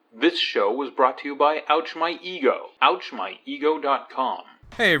This show was brought to you by Ouch My Ego, OuchMyEgo.com.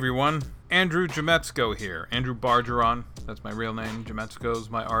 Hey everyone, Andrew Jametsko here. Andrew Bargeron, that's my real name. Jametsko's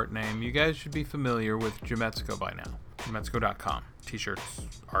my art name. You guys should be familiar with Jametsko by now. Jametsko.com. T-shirts,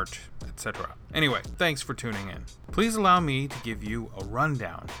 art, etc. Anyway, thanks for tuning in. Please allow me to give you a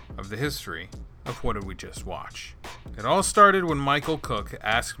rundown of the history of What Did We Just Watch. It all started when Michael Cook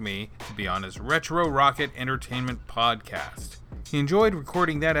asked me to be on his Retro Rocket Entertainment podcast. He enjoyed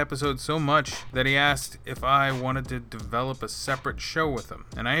recording that episode so much that he asked if I wanted to develop a separate show with him,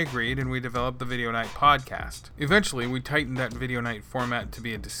 and I agreed, and we developed the Video Night podcast. Eventually, we tightened that Video Night format to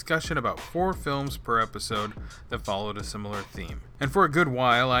be a discussion about 4 films per episode that followed a similar theme. And for a good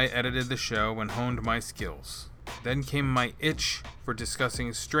while, I edited the show and honed my skills. Then came my itch for discussing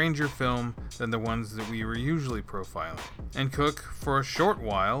a stranger film than the ones that we were usually profiling. And Cook, for a short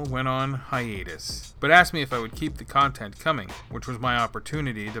while, went on hiatus, but asked me if I would keep the content coming, which was my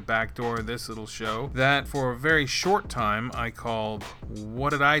opportunity to backdoor this little show that, for a very short time, I called What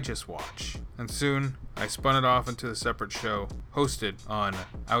Did I Just Watch? And soon, I spun it off into a separate show, hosted on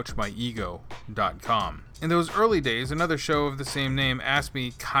OuchMyEgo.com. In those early days, another show of the same name asked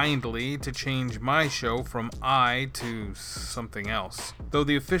me kindly to change my show from I to something else, though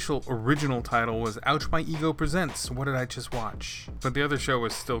the official original title was Ouch My Ego Presents What Did I Just Watch? But the other show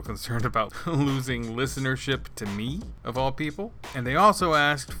was still concerned about losing listenership to me, of all people. And they also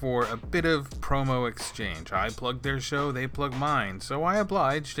asked for a bit of promo exchange. I plugged their show, they plugged mine, so I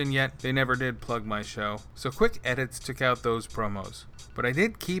obliged, and yet they never did plug my show. So quick edits took out those promos. But I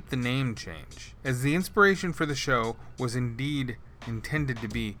did keep the name change, as the inspiration for the show was indeed intended to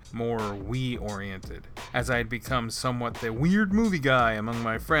be more we-oriented, as I had become somewhat the weird movie guy among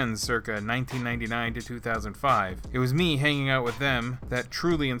my friends circa 1999 to 2005. It was me hanging out with them that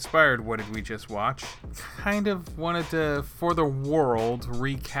truly inspired What Did We Just Watch. Kind of wanted to, for the world,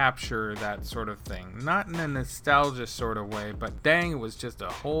 recapture that sort of thing. Not in a nostalgia sort of way, but dang, it was just a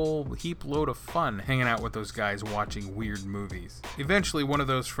whole heap load of fun hanging out with those guys watching weird movies. Eventually, one of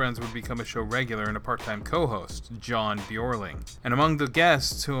those friends would become a show regular and a part-time co-host, John Bjorling. And among the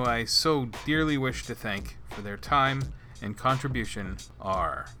guests who I so dearly wish to thank for their time and contribution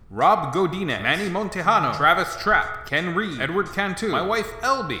are Rob Godinez, Manny Montejano, Travis Trapp, Ken Reed, Edward Cantu, my wife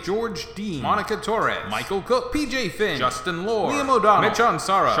Elby, George Dean, Monica Torres, Michael Cook, PJ Finn, Justin Lohr, Liam O'Donnell, Mitch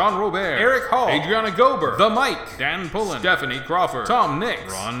Ansara, Sean Robert, Eric Hall, Adriana Gober, The Mike, Dan Pullen, Stephanie Crawford, Tom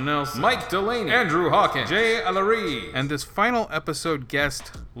Nix, Ron Nelson, Mike Delaney, Andrew Hawkins, Jay Alarie, and this final episode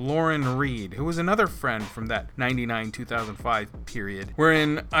guest, Lauren Reed, who was another friend from that 99-2005 period,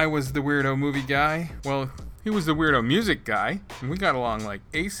 wherein I was the weirdo movie guy. Well, he was the weirdo music guy, and we got along like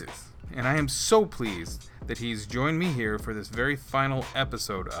aces. And I am so pleased that he's joined me here for this very final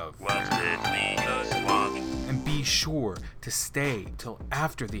episode of What Did We Just Watch? And be sure to stay till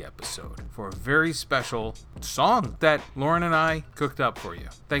after the episode for a very special song that Lauren and I cooked up for you.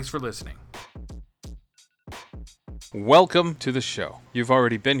 Thanks for listening. Welcome to the show. You've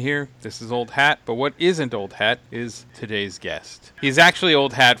already been here. This is Old Hat, but what isn't Old Hat is today's guest. He's actually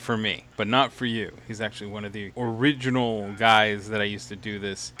Old Hat for me, but not for you. He's actually one of the original guys that I used to do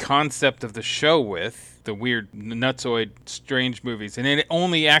this concept of the show with, the weird nutsoid strange movies, and it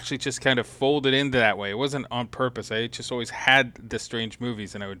only actually just kind of folded into that way. It wasn't on purpose. I just always had the strange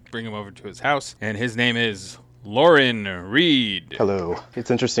movies, and I would bring him over to his house, and his name is Lauren Reed. Hello.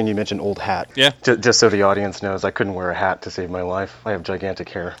 It's interesting you mentioned Old Hat. Yeah. Just so the audience knows, I couldn't wear a hat to save my life. I have gigantic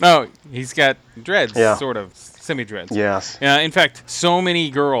hair. No, he's got dreads, Yeah. sort of, semi-dreads. Yes. In fact, so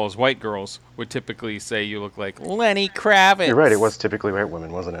many girls, white girls, would typically say you look like Lenny Kravitz. You're right, it was typically white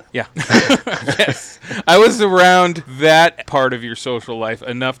women, wasn't it? Yeah. Yes. I was around that part of your social life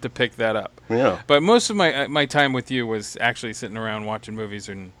enough to pick that up. Yeah. But most of my time with you was actually sitting around watching movies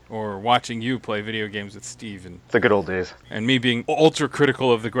or watching you play video games with Steve The good old days. and me being ultra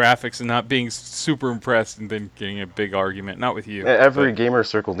critical of the graphics and not being super impressed and then getting a big argument. Not with you. Every gamer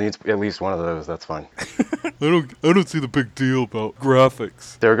circle needs at least one of those, that's fine. I don't see the big deal about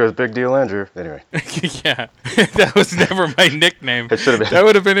graphics. There goes Big Deal Andrew. Anyway. Yeah, that was never my nickname. It should have been. That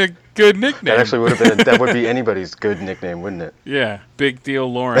would have been a good nickname. That actually would have been, that would be anybody's good nickname, wouldn't it? Yeah, Big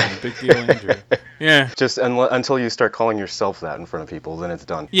Deal Lauren, Big Deal Andrew. Yeah. Just until you start calling yourself that in front of people, then it's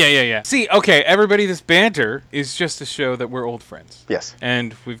done. Yeah. See, okay, everybody, this banter is just to show that we're old friends. Yes.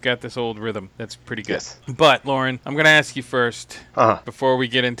 And we've got this old rhythm that's pretty good. Yes. But, Lauren, I'm going to ask you first, before we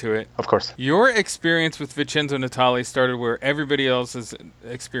get into it. Of course. Your experience with Vincenzo Natali started where everybody else's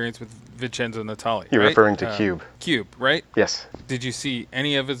experience with Vincenzo Natali, You're right? referring to Cube. Cube, right? Yes. Did you see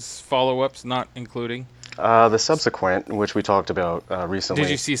any of his follow-ups, not including? The subsequent, which we talked about recently.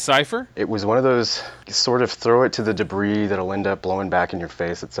 Did you see Cypher? It was one of those sort of throw it to the debris that'll end up blowing back in your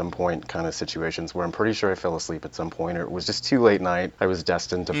face at some point kind of situations where I'm pretty sure I fell asleep at some point, or it was just too late night. I was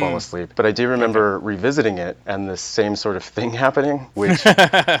destined to fall asleep. But I do remember revisiting it and the same sort of thing happening, which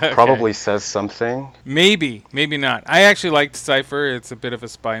probably says something. Maybe not. I actually liked Cypher. It's a bit of a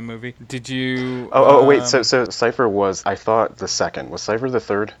spy movie. Did you... Wait, so Cypher was, I thought, the second. Was Cypher the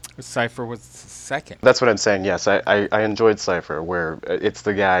third? Cypher was the second. That's what I'm saying, yes. I enjoyed Cypher, where it's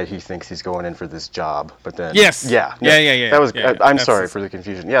the guy he thinks he's going in for this job, but then... Yes. Yeah. Yeah. That was... Yeah, I'm sorry for the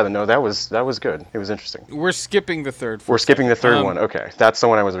confusion. Yeah, no, that was good. It was interesting. We're skipping the third. We're skipping the third one. Okay, that's the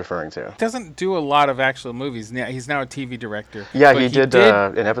one I was referring to. Doesn't do a lot of actual movies. He's now a TV director. Yeah, he did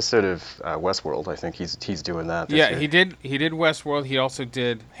an episode of Westworld. I think he's doing that this year. He did Westworld. He also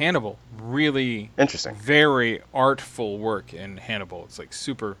did Hannibal. Really interesting. Very artful work in Hannibal. It's like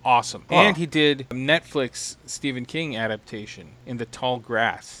super awesome. Oh. And he did Netflix Stephen King adaptation in The Tall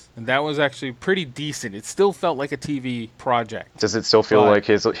Grass. And that was actually pretty decent. It still felt like a TV project. Does it still feel like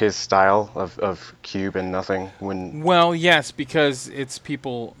his style of Cube and nothing when... Well, yes, because it's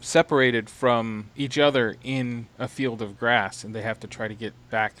people separated from each other in a field of grass, and they have to try to get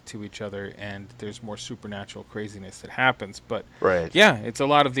back to each other, and there's more supernatural craziness that happens. But yeah, it's a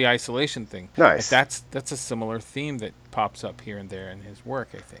lot of the isolation thing. Nice. That's a similar theme that pops up here and there in his work,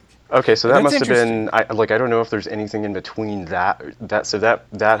 I think. Okay, so that must have been I don't know if there's anything in between that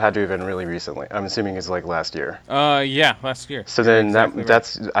had to have been really recently. I'm assuming it's like last year. Yeah, last year. So then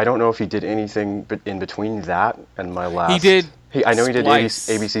that's I don't know if he did anything in between that and my last. He did. I know Splice.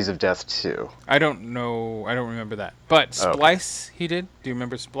 he did ABCs of Death too. I don't know. I don't remember that. But Splice, he did. Do you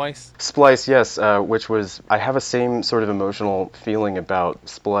remember Splice? Splice, yes. Which was I have a same sort of emotional feeling about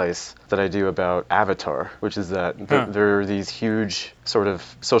Splice that I do about Avatar, which is that there are these huge sort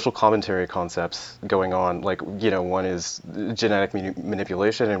of social commentary concepts going on. Like, one is genetic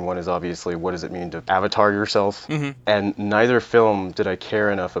manipulation, and one is obviously what does it mean to avatar yourself. Mm-hmm. And neither film did I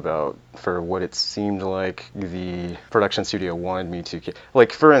care enough about for what it seemed like the production studio wanted me to.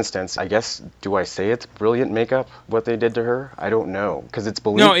 Like, for instance, I guess, do I say it's brilliant makeup, what they did to her? I don't know, because it's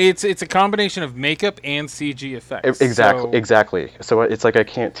believed. No, it's a combination of makeup and CG effects. Exactly. So it's like I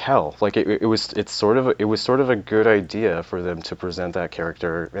can't tell. Like it was sort of a good idea for them to present that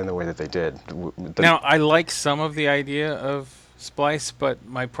character in the way that they did. Now, I like some of the idea of Splice, but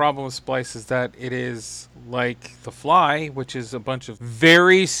my problem with Splice is that it is like The Fly, which is a bunch of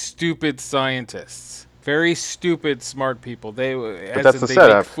very stupid scientists. Very stupid, smart people. They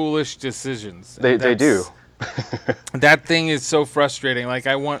make foolish decisions. They do. That thing is so frustrating. Like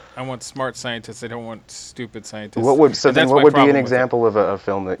I want smart scientists. I don't want stupid scientists. What would be an example of a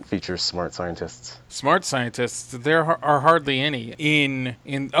film that features smart scientists? Smart scientists. There are hardly any in.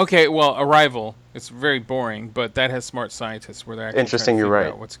 Arrival. It's very boring, but that has smart scientists where they're actually interesting. Trying to You're figure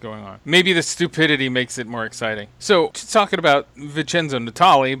right. out what's going on. Maybe the stupidity makes it more exciting. So talking about Vincenzo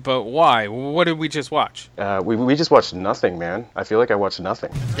Natali, but why? What did we just watch? We just watched nothing, man. I feel like I watched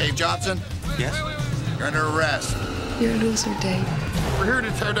nothing. Dave Johnson. Yes. You're under arrest. You're a loser, Dave. We're here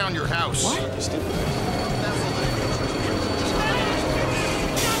to tear down your house. What?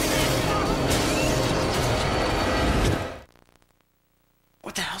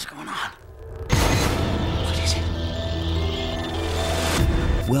 What the hell's going on? What is it?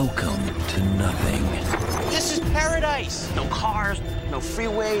 Welcome to nothing. This is paradise. No cars, no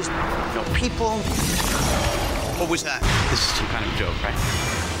freeways, no people. What was that? This is some kind of joke, right?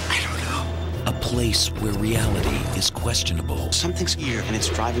 I don't know. A place where reality is questionable. Something's here and it's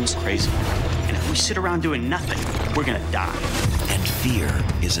driving us crazy. And if we sit around doing nothing, we're gonna die. And fear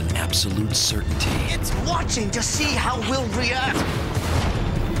is an absolute certainty. It's watching to see how we'll react.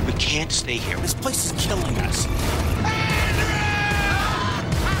 We can't stay here. This place is killing us.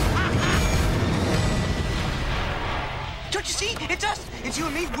 Don't you see? It's us. It's you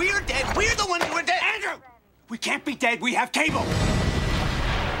and me. We're dead. We're the ones who are dead. Andrew! We can't be dead. We have cable.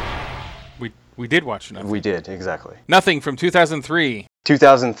 We did watch Nothing. We did, exactly. Nothing from 2003.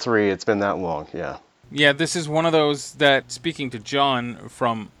 2003, it's been that long, yeah. Yeah, this is one of those that, speaking to John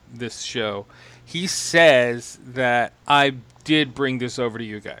from this show, he says that I did bring this over to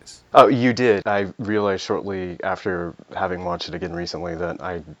you guys. Oh, you did. I realized shortly after having watched it again recently that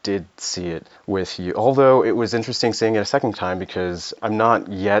I did see it with you. Although it was interesting seeing it a second time because I'm not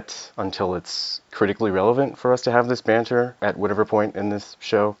yet, until it's critically relevant for us to have this banter at whatever point in this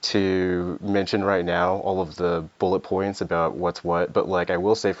show, to mention right now all of the bullet points about what's what. But like I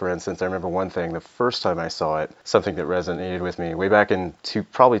will say, for instance, I remember one thing, the first time I saw it, something that resonated with me way back in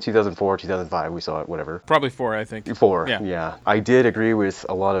probably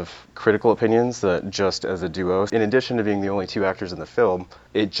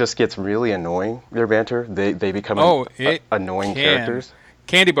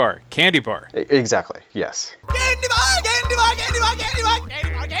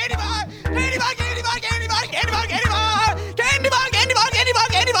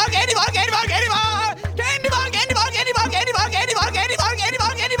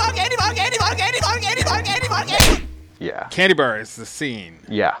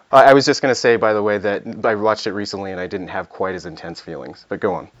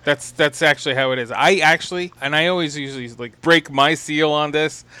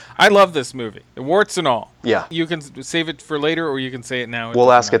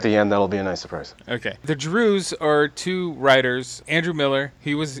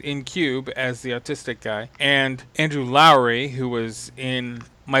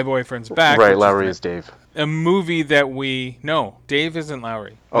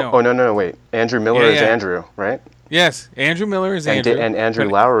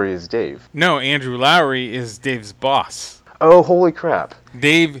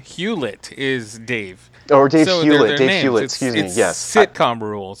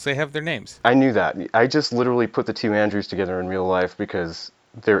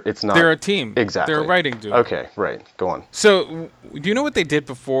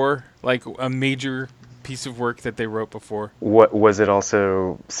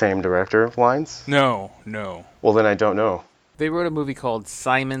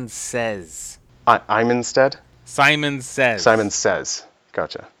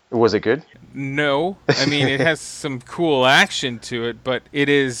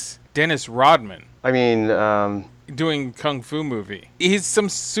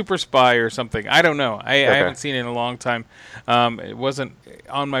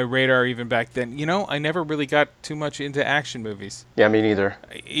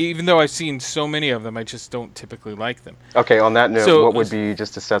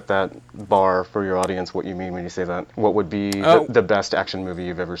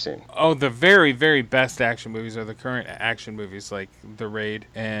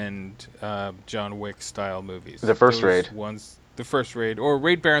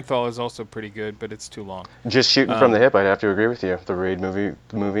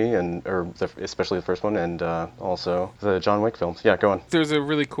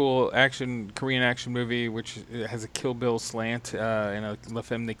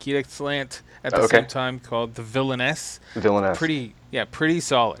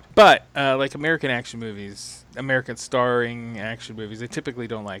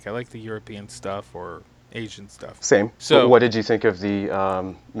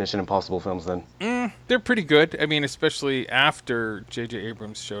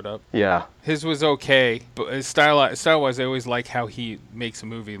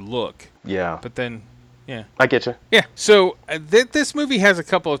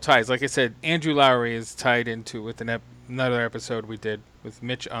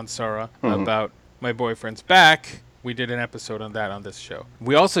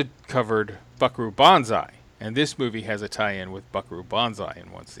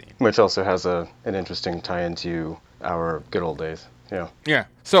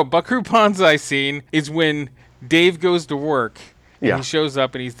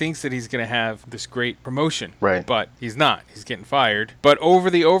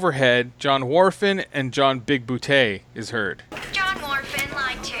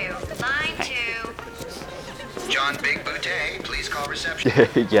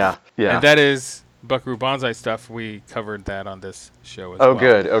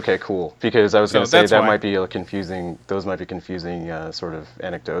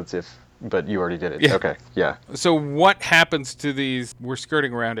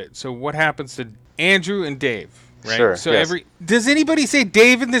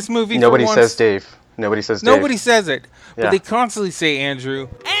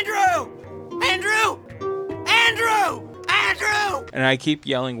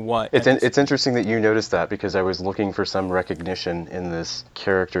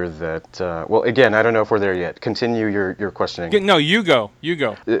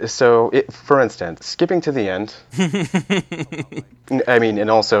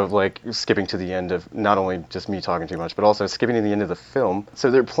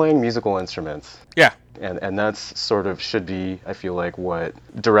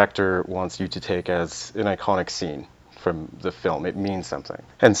from the film. It means something.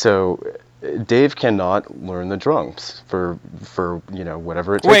 And so Dave cannot learn the drums for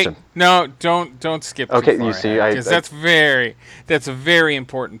whatever it takes Wait, him. no, don't skip too Okay, far you see, because that's a very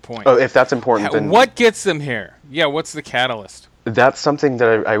important point. Oh, if that's important, then What gets them here? Yeah, what's the catalyst? that's something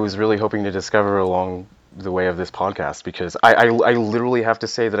that I was really hoping to discover along the way of this podcast, because I literally have to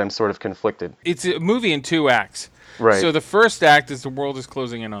say that I'm sort of conflicted. It's a movie in 2 acts. Right. So the first act is the world is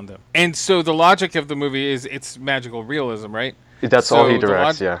closing in on them. And so the logic of the movie is it's magical realism, right? That's all he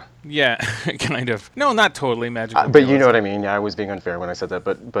directs, yeah. Yeah, kind of. No, not totally magical But realism. you know what I mean. Yeah, I was being unfair when I said that,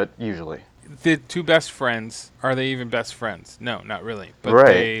 but usually. The 2 best friends, are they even best friends? No, not really. But Right.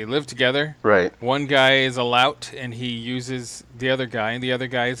 they live together. Right. One guy is a lout, and he uses the other guy, and the other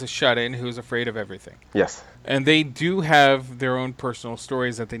guy is a shut-in who's afraid of everything. Yes. And they do have their own personal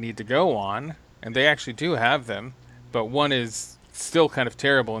stories that they need to go on, and they actually do have them, but one is still kind of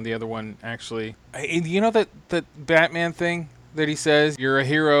terrible, and the other one actually... You know that Batman thing that he says, you're a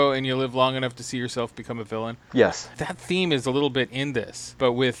hero and you live long enough to see yourself become a villain? Yes. That theme is a little bit in this,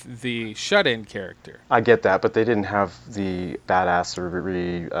 but with the shut-in character. I get that, but they didn't have the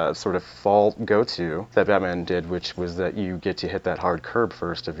badassery sort of fall go-to that Batman did, which was that you get to hit that hard curb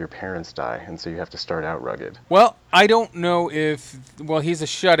first if your parents die, and so you have to start out rugged. Well, I don't know if... Well, he's a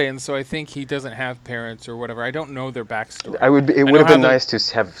shut-in, so I think he doesn't have parents or whatever. I don't know their backstory. It would know have how been they- nice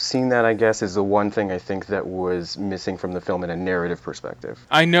to have seen that, I guess, is the one thing I think that was missing from the film in a narrative perspective.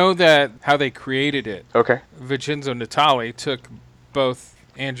 I know that how they created it. Okay. Vincenzo Natali took both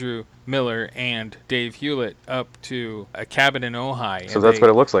Andrew Miller and Dave Hewlett up to a cabin in Ojai. So that's what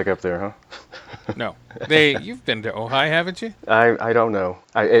it looks like up there, huh? No. You've been to Ojai, haven't you? I don't know.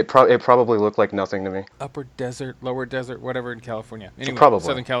 It probably looked like nothing to me. Upper desert, lower desert, whatever in California. Anyway, Probably.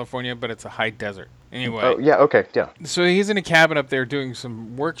 Southern California, but it's a high desert. Anyway. Oh, yeah, okay, yeah. So he's in a cabin up there doing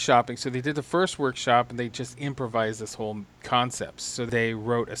some workshopping. So they did the first workshop and they just improvised this whole concept. So they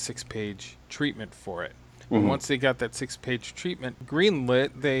wrote a 6-page treatment for it. And once they got that 6-page treatment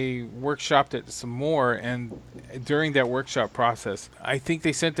greenlit, they workshopped it some more. And during that workshop process, I think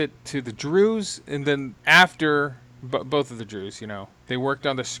they sent it to the Drews. And then after both of the Drews, they worked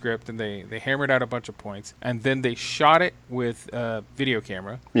on the script and they hammered out a bunch of points. And then they shot it with a video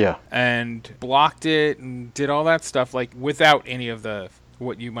camera. Yeah. And blocked it and did all that stuff, like without any of the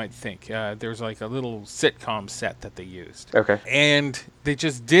what you might think. There's like a little sitcom set that they used. Okay. And they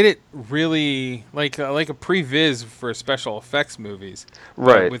just did it really like a previs for special effects movies.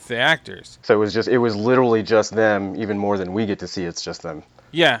 Right. With the actors. So it was literally just them, even more than we get to see. It's just them.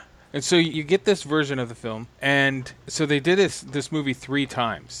 Yeah. And so you get this version of the film, and so they did this movie 3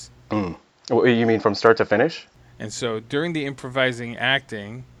 times. What, you mean from start to finish? And so during the improvising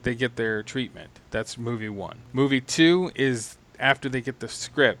acting, they get their treatment. That's movie 1. Movie 2 is after they get the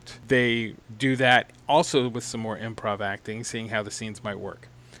script, they do that also with some more improv acting, seeing how the scenes might work.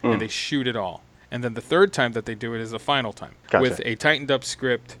 And they shoot it all. And then the third time that they do it is the final time. Gotcha. With a tightened up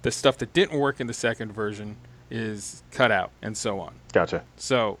script. The stuff that didn't work in the second version is cut out, and so on. Gotcha.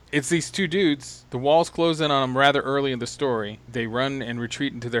 So it's these 2 dudes. The walls close in on them rather early in the story. They run and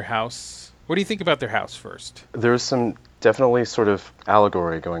retreat into their house. What do you think about their house first? There's some definitely sort of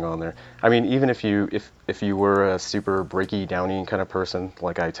allegory going on there. I mean, even if you were a super breaky downy kind of person,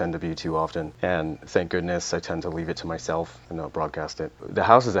 like I tend to be too often, and thank goodness I tend to leave it to myself and not broadcast it. The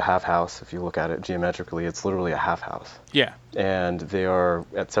house is a half house. If you look at it geometrically, it's literally a half house. Yeah. And they are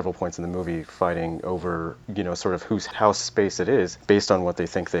at several points in the movie fighting over, sort of whose house space it is based on what they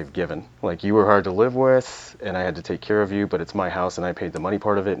think they've given. Like, you were hard to live with and I had to take care of you, but it's my house and I paid the money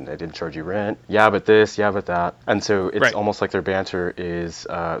part of it and I didn't charge you rent. Yeah, but this, yeah, but that. And so it's almost like their banter is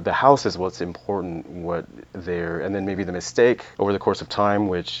the house is what's important, and then maybe the mistake over the course of time,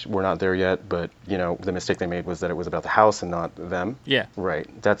 which we're not there yet, but the mistake they made was that it was about the house and not them. Yeah. Right.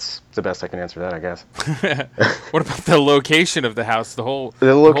 That's the best I can answer that, I guess. What about the location of the house? The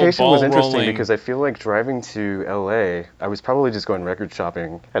location whole was ball interesting rolling. because I feel like driving to LA, I was probably just going record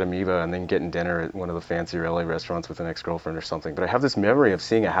shopping at Amoeba and then getting dinner at one of the fancier LA restaurants with an ex-girlfriend or something. But I have this memory of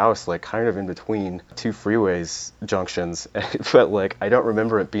seeing a house like kind of in between 2 freeways junctions, and it felt like I don't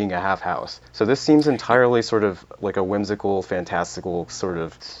remember it being a half house. So this seems entirely sort of like a whimsical, fantastical sort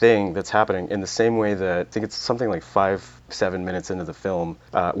of thing that's happening in the same way that I think it's something like 5 7 minutes into the film.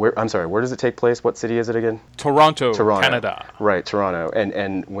 Where does it take place? What city is it again? Toronto, Canada. Right, Toronto.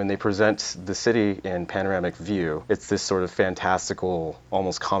 And when they present the city in panoramic view, it's this sort of fantastical,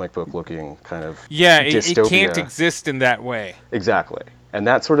 almost comic book looking kind of it can't exist in that way. Exactly. And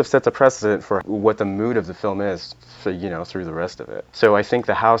that sort of sets a precedent for what the mood of the film is, for, through the rest of it. So I think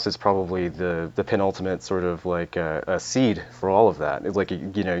the house is probably the penultimate sort of like a seed for all of that. It's like, you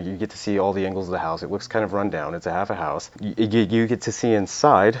get to see all the angles of the house. It looks kind of run down. It's a half a house. You get to see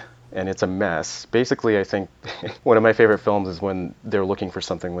inside, and it's a mess. Basically, I think one of my favorite films is when they're looking for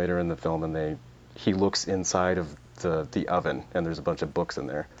something later in the film, and he looks inside of the oven, and there's a bunch of books in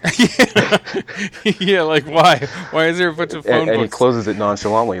there. Yeah, like why? Why is there a bunch of phone books? And he closes it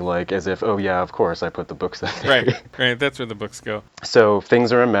nonchalantly, like as if, oh yeah, of course, I put the books in there. Right, that's where the books go. So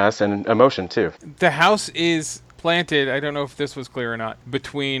things are a mess, and emotion too. The house is planted, I don't know if this was clear or not,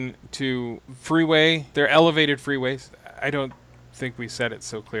 between two freeway, they're elevated freeways. I don't think we said it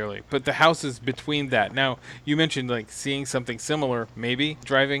so clearly, but the house is between that. Now, you mentioned like seeing something similar, maybe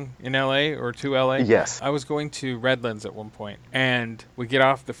driving in LA or to LA. Yes. I was going to Redlands at one point, and we get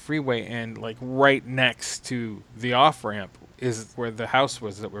off the freeway, and like right next to the off-ramp is where the house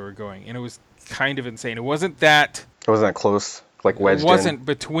was that we were going, and it was kind of insane. It wasn't that close, like wedged in. It wasn't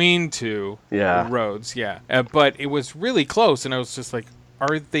between two roads, but it was really close, and I was just like,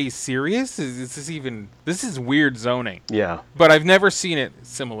 are they serious? Is this is weird zoning. Yeah. But I've never seen it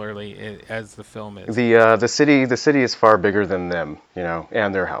similarly as the film is. The city is far bigger than them,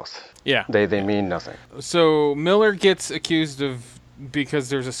 and their house. Yeah. They mean nothing. So Miller gets accused of, because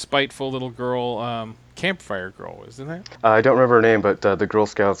there's a spiteful little girl, Campfire Girl, isn't it? I don't remember her name, but the Girl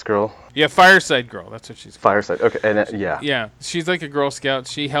Scouts girl. Yeah, Fireside Girl. That's what she's called. Fireside. Okay, and yeah. Yeah, she's like a Girl Scout.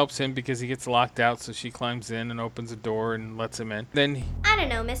 She helps him because he gets locked out, so she climbs in and opens a door and lets him in. Then I don't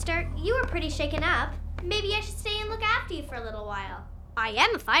know, mister. You were pretty shaken up. Maybe I should stay and look after you for a little while. I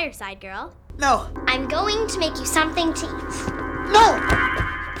am a Fireside Girl. No. I'm going to make you something to eat.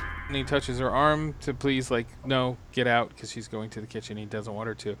 No! and he touches her arm to please, like, no, get out, because she's going to the kitchen. He doesn't want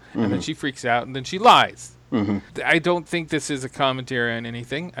her to. And then she freaks out, and then she lies. I don't think this is a commentary on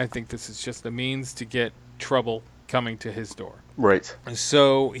anything. I think this is just a means to get trouble coming to his door. Right.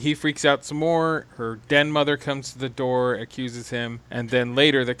 So he freaks out some more. Her den mother comes to the door, accuses him, and then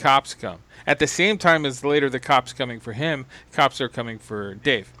later the cops come. At the same time as later the cops coming for him, cops are coming for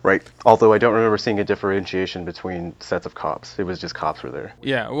Dave. Right. Although I don't remember seeing a differentiation between sets of cops. It was just cops were there.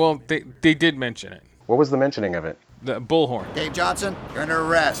 Yeah, well, they did mention it. What was the mentioning of it? The bullhorn. Dave Johnson, you're under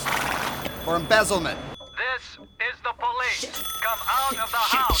arrest for embezzlement. This is the police. Come out of the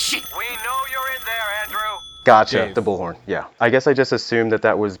house. We know you're in there, Andrew. Gotcha, Dave. the bullhorn, yeah. I guess I just assumed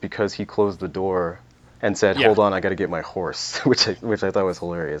that was because he closed the door and said, hold on, I gotta get my horse, which I thought was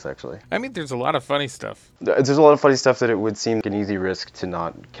hilarious, actually. I mean, there's a lot of funny stuff. There's a lot of funny stuff that it would seem an easy risk to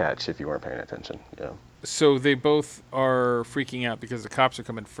not catch if you weren't paying attention, yeah. So they both are freaking out because the cops are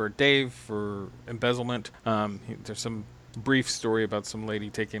coming for Dave for embezzlement. There's some brief story about some lady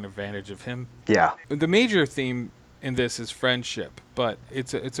taking advantage of him. Yeah. The major theme in this is friendship, but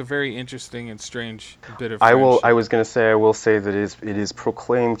it's a very interesting and strange bit of friendship. I will say that it is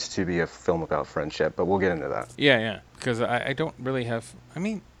proclaimed to be a film about friendship, but we'll get into that. Yeah, because I don't really have,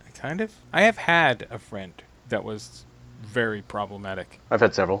 I have had a friend that was very problematic. I've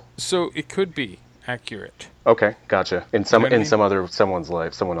had several. So it could be accurate. Okay, gotcha. In someone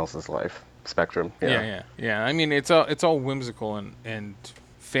else's life spectrum. Yeah. I mean, it's all whimsical and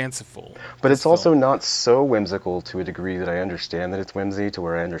fanciful. But it's also not so whimsical to a degree that I understand that it's whimsy, to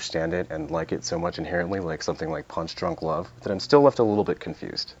where I understand it and like it so much inherently, like something like Punch Drunk Love, that I'm still left a little bit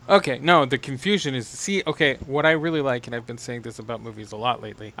confused. Okay, no, the confusion is, what I really like, and I've been saying this about movies a lot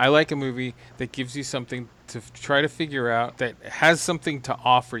lately, I like a movie that gives you something to try to figure out, that has something to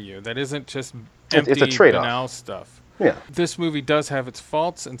offer you, that isn't just empty, it's a trade-off. banal stuff. Yeah. This movie does have its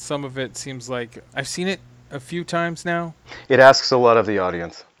faults, and some of it seems like, I've seen it a few times now. It asks a lot of the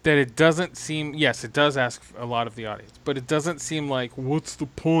audience. That it doesn't seem, yes, it does ask a lot of the audience, but it doesn't seem like, what's the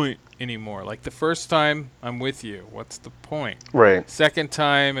point anymore? Like the first time, I'm with you, what's the point? Right. Second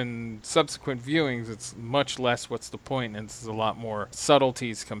time and subsequent viewings, it's much less what's the point, and there's a lot more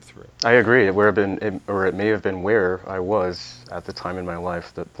subtleties come through. I agree. It may have been where I was at the time in my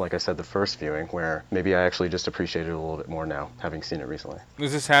life, that, like I said, the first viewing, where maybe I actually just appreciate it a little bit more now, having seen it recently.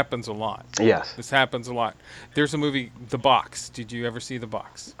 This happens a lot. Yes. This happens a lot. There's a movie, The Box. Did you ever see The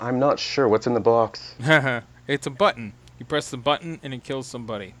Box? I'm not sure. What's in the box? It's a button. You press the button and it kills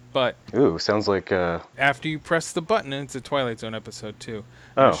somebody. But ooh, sounds like after you press the button, and it's a Twilight Zone episode too.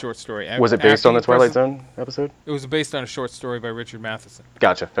 Oh. A short story. Was it based on the Twilight Zone episode? It was based on a short story by Richard Matheson.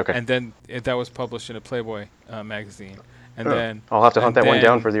 Gotcha. Okay. And then that was published in a Playboy magazine. And then I'll have to hunt that one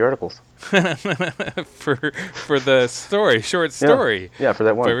down for the articles. for the short story. Yeah, for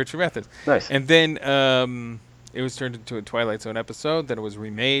that one. By Richard Matheson. Nice. And then it was turned into a Twilight Zone episode. Then it was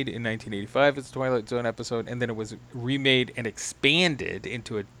remade in 1985 as a Twilight Zone episode, and then it was remade and expanded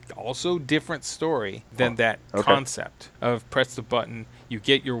into a also different story than that concept of press the button, you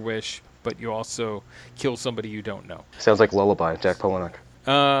get your wish, but you also kill somebody you don't know. Sounds like Lullaby, Jack Palahniuk.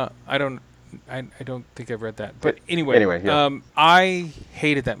 I don't think I've read that. But anyway, yeah. I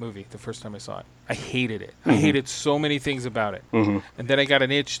hated that movie the first time I saw it. I hated it. I hated so many things about it. And then I got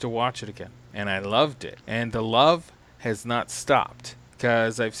an itch to watch it again, and I loved it. And the love has not stopped,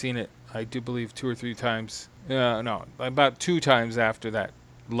 because I've seen it, I do believe, 2 or 3 times. No, about 2 times after that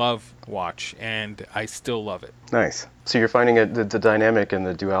love watch, and I still love it. Nice. So you're finding the dynamic and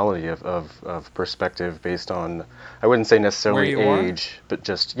the duality of perspective based on, I wouldn't say necessarily age, but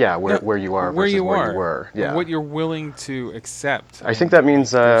just, where you are versus where you were. Yeah. What you're willing to accept. I think that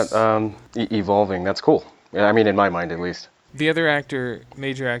means evolving. That's cool. I mean, in my mind, at least. The other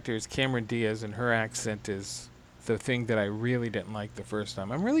major actor, is Cameron Diaz, and her accent is the thing that I really didn't like the first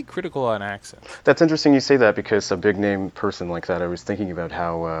time. I'm really critical on accents. That's interesting you say that, because a big name person like that, I was thinking about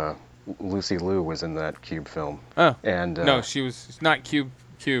how Lucy Liu was in that Cube film. Oh. And no, she was not Cube,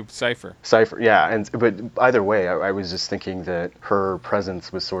 Cypher. Cypher, yeah. But either way, I was just thinking that her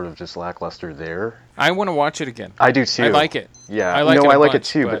presence was sort of just lackluster there. I want to watch it again. I do too. I like it. Yeah. I like it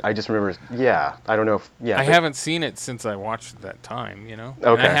too, but I just remember, I don't know if, I haven't seen it since I watched it that time, you know?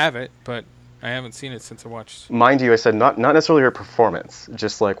 Okay. And I have it, but I haven't seen it since I watched. Mind you, I said not necessarily her performance,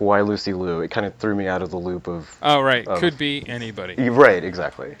 just like why Lucy Liu. It kind of threw me out of the loop of. Oh right, could be anybody. Right,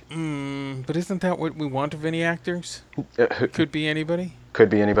 exactly. But isn't that what we want of any actors? Could be anybody. Could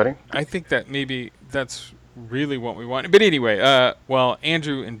be anybody. I think that maybe that's really what we want. But anyway,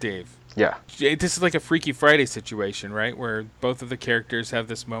 Andrew and Dave. Yeah. This is like a Freaky Friday situation, right? Where both of the characters have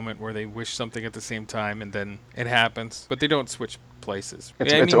this moment where they wish something at the same time, and then it happens, but they don't switch places.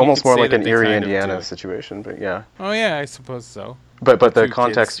 It's almost more like an Erie, Indiana situation, but yeah. Oh yeah, I suppose so. But the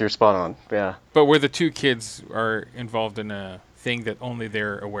context, you're spot on, yeah. But where the 2 kids are involved in a thing that only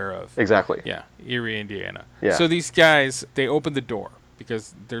they're aware of. Exactly. Yeah, Erie, Indiana. Yeah. So these guys, they open the door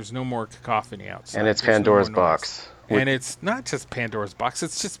because there's no more cacophony outside. And it's Pandora's Box. And it's not just Pandora's Box,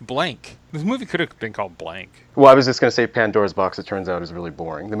 it's just blank. This movie could have been called Blank. Well, I was just going to say Pandora's Box, it turns out, is really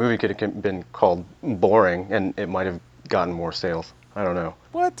boring. The movie could have been called Boring, and it might have gotten more sales. I don't know.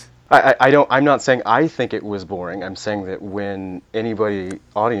 What? I'm not saying I think it was boring. I'm saying that when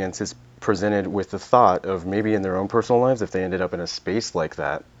audience is presented with the thought of maybe in their own personal lives, if they ended up in a space like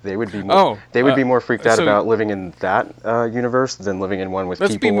that, they would be more freaked out about living in that universe than living in one with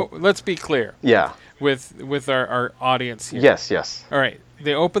people. Let's be clear. Yeah. With our audience here. Yes. All right.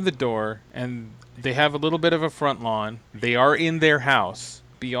 They open the door and they have a little bit of a front lawn. They are in their house.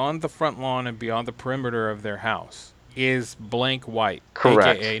 Beyond the front lawn and beyond the perimeter of their house is blank white.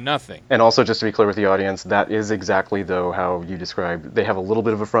 Correct. AKA nothing. And also, just to be clear with the audience, that is exactly, though, how you described. They have a little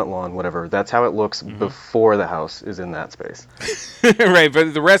bit of a front lawn, whatever. That's how it looks before the house is in that space. Right,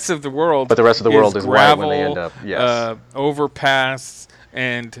 but the rest of the world. But the rest of the world is gravel, white when they end up. Yes. Overpass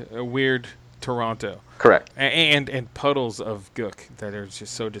and a weird Toronto. Correct. And puddles of gook that are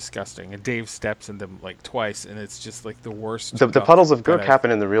just so disgusting. And Dave steps in them like twice, and it's just like the worst. The puddles of gook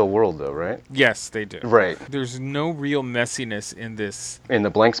happen in the real world, though, right? Yes, they do. Right. There's no real messiness in this. In the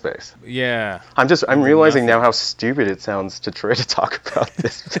blank space. Yeah. I'm realizing now how stupid it sounds to try to talk about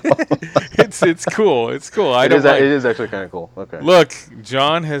this film. It's cool. It's cool. It is actually kind of cool. Okay. Look,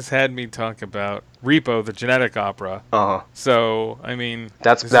 John has had me talk about Repo, the genetic opera. Uh-huh. So, I mean,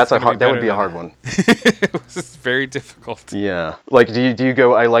 that would be a hard one. This is very difficult. Yeah. Like, do you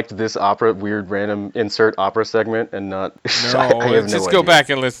go, I liked this opera, weird random insert opera segment, and not... No, I have just no go idea. back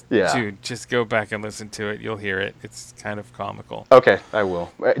and listen. Yeah. Dude, just go back and listen to it. You'll hear it. It's kind of comical. Okay, I will.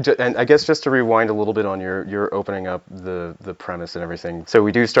 And I guess just to rewind a little bit on your opening up the premise and everything. So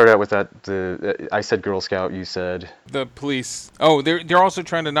we do start out with that, I said Girl Scout, you said... The police. Oh, they're also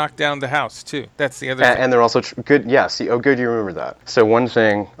trying to knock down the house, too. That's the other thing. And they're also good. Yeah, see, good you remember that. So one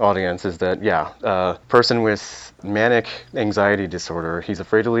thing, audience, is that, person with manic anxiety disorder, he's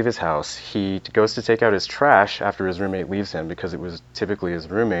afraid to leave his house. He goes to take out his trash after his roommate leaves him, because it was typically his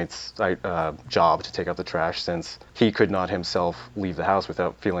roommate's job to take out the trash, since he could not himself leave the house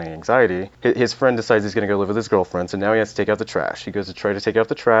without feeling anxiety. His friend decides he's going to go live with his girlfriend, so now he has to take out the trash. He goes to try to take out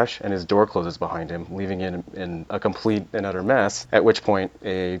the trash, and his door door closes behind him, leaving him in a complete and utter mess, at which point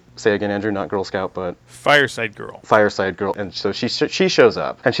say again, Andrew, not Girl Scout, but... Fireside Girl. Fireside Girl. And so she shows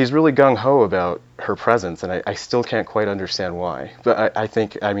up, and she's really gung-ho about her presence, and I still can't quite understand why. But I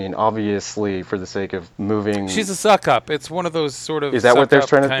think, I mean, obviously, for the sake of moving... She's a suck-up. It's one of those sort of... Is that what they're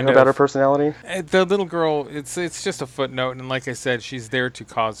trying to do about her personality? The little girl, it's just a footnote, and like I said, she's there to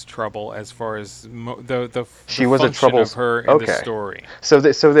cause trouble as far as the she was a trouble of her in the story. So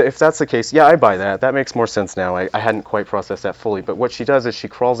if that's the case, yeah, I buy that. That makes more sense now. I hadn't quite processed that fully. But what she does is she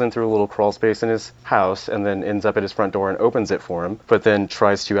crawls in through a little crawl space in his house and then ends up at his front door and opens it for him, but then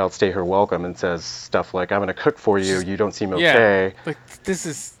tries to outstay her welcome and says stuff like, I'm going to cook for you, you don't seem okay. Yeah, like, this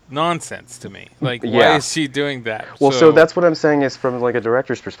is nonsense to me. Like, why is she doing that? Well, so that's what I'm saying is from like a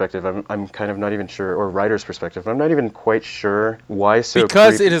director's perspective, I'm kind of not even sure, or writer's perspective, I'm not even quite sure why so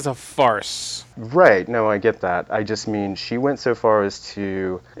Because it is a farce. Right, no, I get that. I just mean she went so far as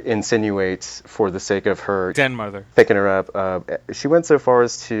to insinuate, for the sake of her... Den mother. Picking her up, she went so far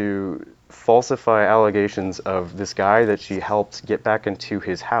as to falsify allegations of this guy that she helped get back into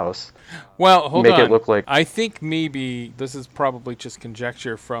his house. Well, hold on. Make it look like... I think maybe this is probably just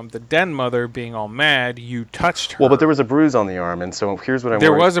conjecture from the den mother being all mad. You touched her. Well, but there was a bruise on the arm, and so here's what I'm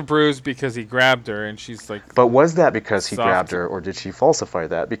There was a bruise because he grabbed her, and she's like... But was that because he grabbed her, or did she falsify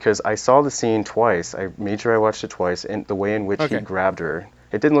that? Because I saw the scene twice. I made sure I watched it twice, and the way in which he grabbed her,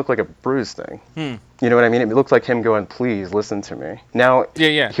 it didn't look like a bruise thing. You know what I mean? It looked like him going, please, listen to me. Now,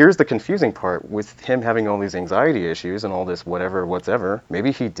 here's the confusing part. With him having all these anxiety issues and all this whatever,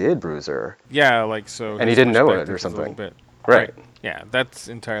 maybe he did bruise her. Yeah, like so. And he didn't know it or something. Right. Yeah, that's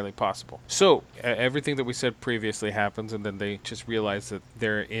entirely possible. So, everything that we said previously happens, and then they just realize that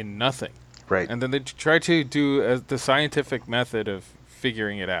they're in nothing. Right. And then they try to do the scientific method of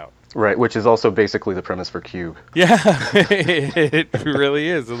figuring it out. Right, which is also basically the premise for Cube. Yeah, it really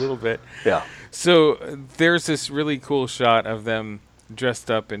is a little bit. Yeah. So there's this really cool shot of them dressed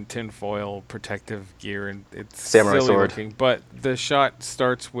up in tinfoil protective gear, and it's samurai silly sword looking. But the shot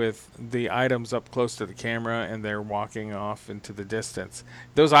starts with the items up close to the camera, and they're walking off into the distance.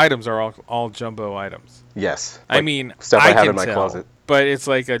 Those items are all jumbo items. Yes. I mean, stuff I have can in my tell, closet. But it's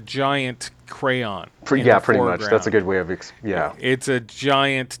like a giant crayon. Pretty much. That's a good way of It's a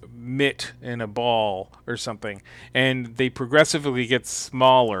giant mitt in a ball or something, and they progressively get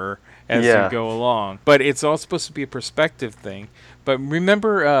smaller as you go along. But it's all supposed to be a perspective thing. But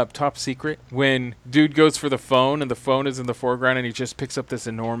remember Top Secret, when dude goes for the phone and the phone is in the foreground and he just picks up this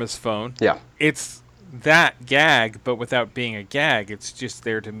enormous phone? Yeah. It's that gag, but without being a gag. It's just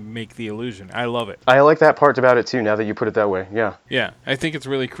there to make the illusion. I love it. I like that part about it too, now that you put it that way. Yeah. Yeah, I think it's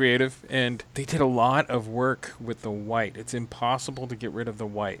really creative, and they did a lot of work with the white. It's impossible to get rid of the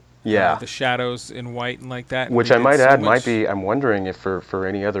white. Yeah. The shadows in white and like that. Which I might add might be, I'm wondering if for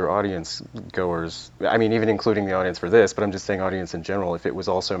any other audience goers, I mean, even including the audience for this, but I'm just saying audience in general, if it was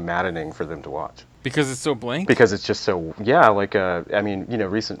also maddening for them to watch. Because it's so blank? Because it's just so, I mean,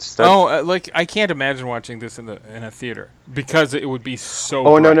 recent stuff. Oh, like, I can't imagine watching this in a theater, because it would be so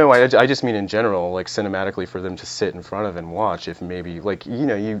Oh, bright. no, I just mean in general, like, cinematically for them to sit in front of and watch, if maybe, like,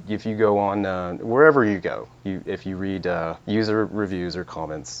 if you go on, wherever you go, if you read user reviews or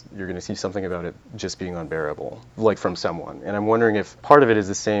comments, you're going to see something about it just being unbearable, like from someone. And I'm wondering if part of it is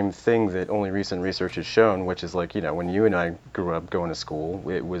the same thing that only recent research has shown, which is like, when you and I grew up going to school,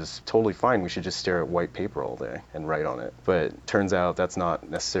 it was totally fine. We should just stare at white paper all day and write on it. But turns out that's not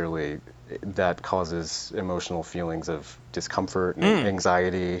necessarily, that causes emotional feelings of discomfort and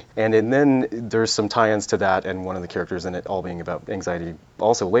anxiety. And then there's some tie-ins to that, and one of the characters in it all being about anxiety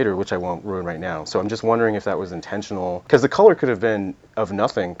also later, which I won't ruin right now. So I'm just wondering if that was intentional, because the color could have been of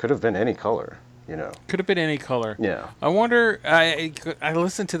nothing, could have been any color, Could have been any color. Yeah. I wonder, I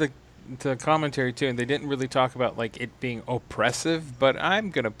listened to the commentary too, and they didn't really talk about like it being oppressive, but I'm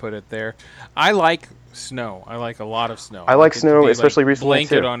gonna put it there. I like snow. I like a lot of snow. I like snow, especially recently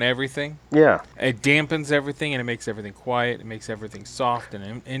blanket too. on everything. Yeah. It dampens everything, and it makes everything quiet. It makes everything soft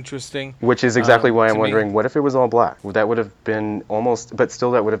and interesting. Which is exactly why I'm wondering, what if it was all black? That would have been almost, but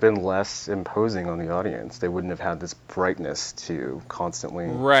still that would have been less imposing on the audience. They wouldn't have had this brightness to constantly...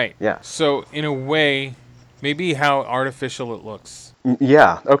 Right. Yeah. So in a way, maybe how artificial it looks.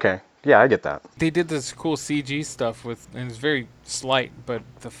 Yeah, okay. Yeah, I get that. They did this cool CG stuff and it's very slight, but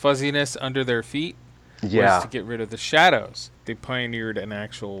the fuzziness under their feet was to get rid of the shadows. They pioneered an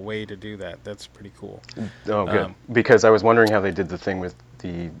actual way to do that. That's pretty cool. Oh, good. Because I was wondering how they did the thing with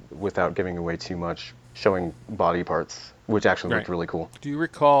without giving away too much, showing body parts, which actually looked really cool. Do you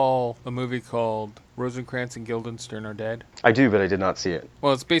recall a movie called Rosencrantz and Guildenstern Are Dead? I do, but I did not see it.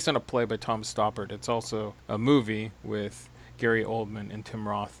 Well, it's based on a play by Tom Stoppard. It's also a movie with Gary Oldman and Tim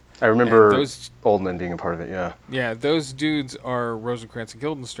Roth. I remember And those Oldman being a part of it, yeah. Yeah, those dudes are Rosencrantz and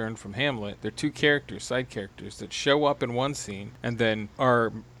Guildenstern from Hamlet. They're two characters, side characters, that show up in one scene and then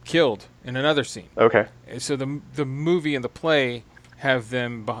are killed in another scene. Okay. So the movie and the play have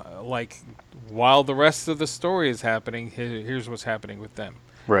them, like, while the rest of the story is happening, here's what's happening with them.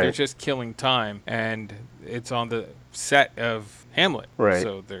 Right. They're just killing time, and it's on the set of Hamlet. Right.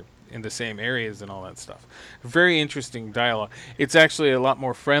 So they're in the same areas and all that stuff. Very interesting dialogue. It's actually a lot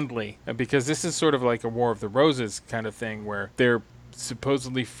more friendly because this is sort of like a War of the Roses kind of thing where they're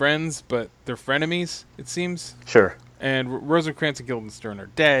supposedly friends, but they're frenemies, it seems. Sure. And Rosencrantz and Guildenstern are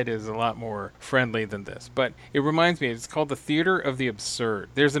dead is a lot more friendly than this. But it reminds me, it's called the Theater of the Absurd.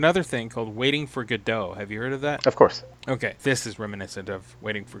 There's another thing called Waiting for Godot. Have you heard of that? Of course. Okay, this is reminiscent of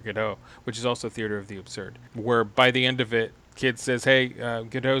Waiting for Godot, which is also Theater of the Absurd, where by the end of it, kid says, hey,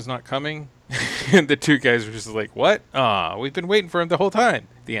 Godot's not coming. And the two guys are just like, what? We've been waiting for him the whole time.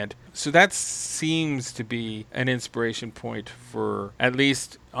 The end. So that seems to be an inspiration point for, at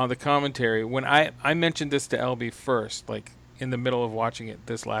least on the commentary. When I mentioned this to LB first, like in the middle of watching it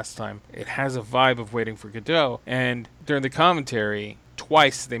this last time, it has a vibe of Waiting for Godot. And during the commentary,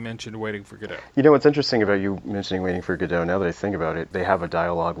 twice they mentioned Waiting for Godot. You know what's interesting about you mentioning Waiting for Godot, now that I think about it, they have a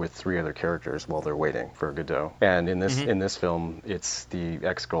dialogue with 3 other characters while they're waiting for Godot. And in this film, it's the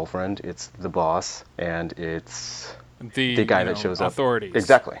ex-girlfriend, it's the boss, and it's the guy that shows up. Authorities.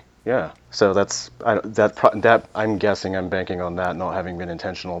 Exactly. Yeah. So that I'm guessing I'm banking on that not having been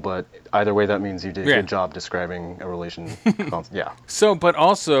intentional, but either way that means you did a good job describing a relation. Yeah. So, but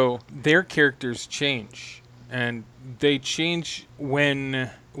also their characters change, and they change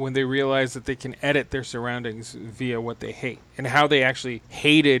when they realize that they can edit their surroundings via what they hate and how they actually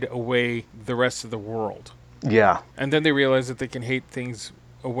hated away the rest of the world. Yeah. And then they realize that they can hate things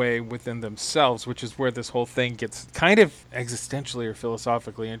away within themselves, which is where this whole thing gets kind of existentially or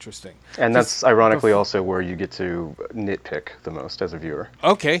philosophically interesting. And that's ironically also where you get to nitpick the most as a viewer.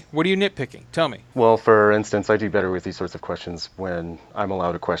 Okay, what are you nitpicking? Tell me. Well, for instance, I do better with these sorts of questions when I'm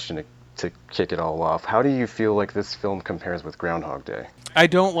allowed a question to kick it all off. How do you feel like this film compares with Groundhog Day? I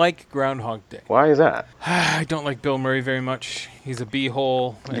don't like Groundhog Day. Why is that? I don't like Bill Murray very much. He's a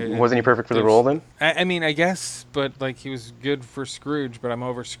b-hole. Wasn't he perfect for the role then? I mean, I guess, but like he was good for Scrooge, but I'm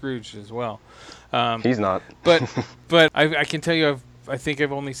over Scrooge as well. He's not. But I can tell you, I think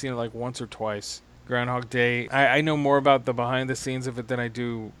I've only seen it like once or twice. Groundhog Day. I know more about the behind the scenes of it than I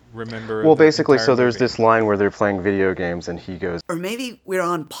do remember. Well, basically, so there's this line where they're playing video games and he goes, or maybe we're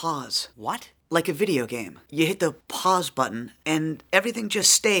on pause. What? Like a video game. You hit the pause button and everything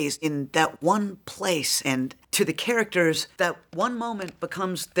just stays in that one place, and to the characters, that one moment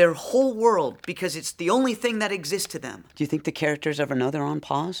becomes their whole world because it's the only thing that exists to them. Do you think the characters ever know they're on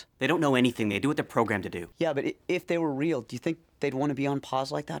pause? They don't know anything. They do what they're programmed to do. Yeah, but if they were real, do you think they'd want to be on pause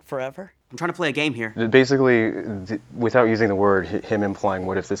like that forever? I'm trying to play a game here. Basically, without using the word, him implying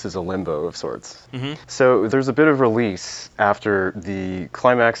what if this is a limbo of sorts. Mm-hmm. So there's a bit of release after the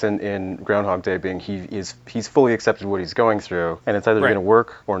climax in Groundhog Day being he's fully accepted what he's going through, and it's either going to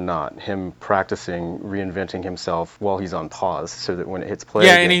work or not. Him practicing reinventing himself while he's on pause, so that when it hits play,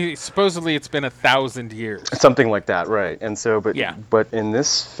 and supposedly it's been 1,000 years, something like that, right? And so, but in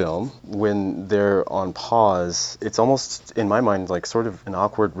this film, when they're on pause, it's almost in my mind like sort of an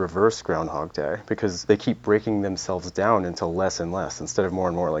awkward reverse Groundhog Day, because they keep breaking themselves down into less and less instead of more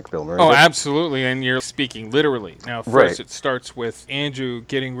and more like Bill Murray. Oh, absolutely, and you're speaking literally. Now, first it starts with Andrew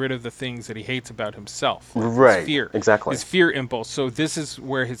getting rid of the things that he hates about himself. Right, his fear. Exactly. His fear impulse. So this is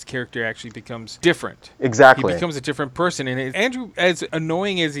where his character actually becomes different. Exactly. He becomes a different person, and Andrew, as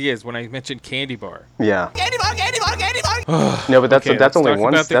annoying as he is, when I mentioned Candy Bar. Yeah. Candy bar, candy bar, candy bar! No, but that's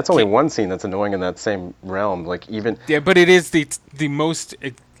only one scene that's annoying in that same realm. Like even. Yeah, but it is the most.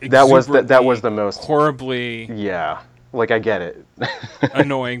 That was the most horribly. Yeah, like I get it.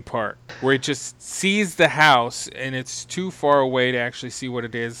 Annoying part where it just sees the house and it's too far away to actually see what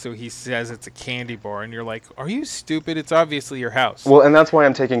it is, so he says it's a candy bar, and you're like, are you stupid? It's obviously your house. Well, and that's why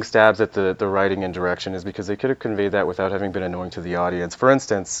I'm taking stabs at the writing and direction, is because they could have conveyed that without having been annoying to the audience. For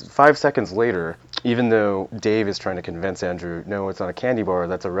instance, 5 seconds later, even though Dave is trying to convince Andrew, no, it's not a candy bar,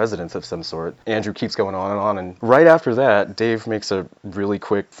 that's a residence of some sort, Andrew keeps going on, and right after that, Dave makes a really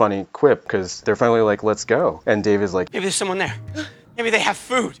quick, funny quip, because they're finally like, let's go. And Dave is like, maybe there's someone there. Maybe they have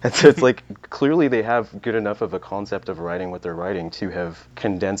food. And so it's like, clearly they have good enough of a concept of writing what they're writing to have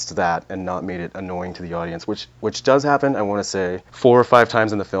condensed that and not made it annoying to the audience, which does happen, I want to say, 4 or 5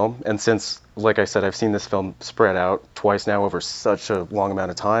 times in the film. And since like I said, I've seen this film spread out twice now over such a long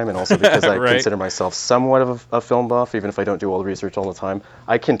amount of time, and also because I Right. consider myself somewhat of a film buff, even if I don't do all the research all the time,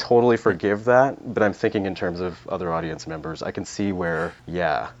 I can totally forgive that, but I'm thinking in terms of other audience members. I can see where,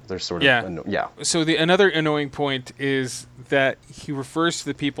 there's sort of, So another annoying point is that he refers to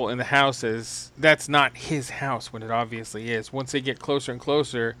the people in the house as that's not his house when it obviously is. Once they get closer and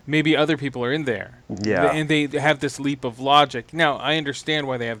closer, maybe other people are in there. Yeah. And they have this leap of logic. Now, I understand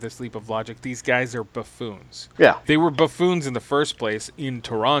why they have this leap of logic. These guys are buffoons. Yeah. They were buffoons in the first place in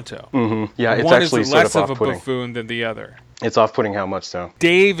Toronto. Mm-hmm. Yeah, it's One actually is sort less of of a off-putting. buffoon than the other. It's off-putting how much so.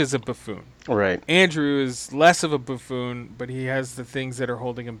 Dave is a buffoon. Right. Andrew is less of a buffoon, but he has the things that are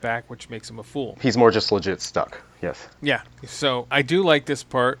holding him back, which makes him a fool. He's more just legit stuck. Yes. Yeah. So I do like this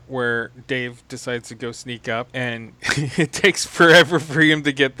part where Dave decides to go sneak up, and it takes forever for him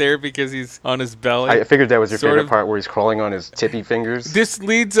to get there because he's on his belly. I figured that was your Sort favorite of. part where he's crawling on his tippy fingers. This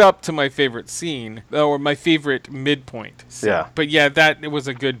leads up to my favorite scene, or my favorite midpoint scene. Yeah. But yeah, it was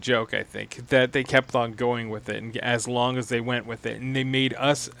a good joke, I think, that they kept on going with it, and as long as they went with it, and they made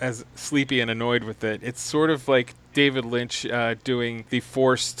us as sleepy and annoyed with it. It's sort of like David Lynch doing the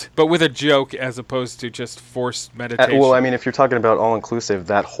forced, but with a joke as opposed to just forced meditation. Well, I mean, if you're talking about all-inclusive,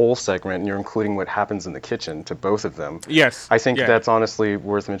 that whole segment, and you're including what happens in the kitchen to both of them. Yes. I think Yeah. that's honestly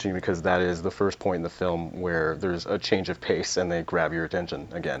worth mentioning because that is the first point in the film where there's a change of pace and they grab your attention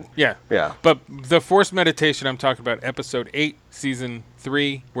again. Yeah. Yeah. But the forced meditation, I'm talking about episode 8, season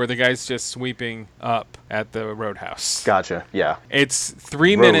 3, where the guy's just sweeping up at the roadhouse. Gotcha. Yeah. It's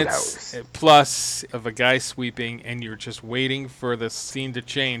 3 minutes plus of a guy sweeping, and you're just waiting for the scene to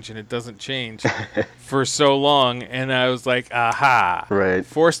change, and it doesn't change for so long. And I was like, aha. Right.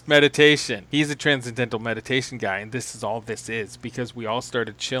 Forced meditation. He's a transcendental meditation guy, and this is all this is because we all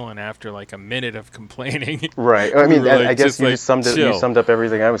started chilling after like a minute of complaining. Right. I mean, We were, like, I guess just, you like, just summed chill. up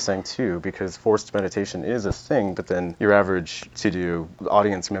everything I was saying too, because forced meditation is a thing, but then your average to-do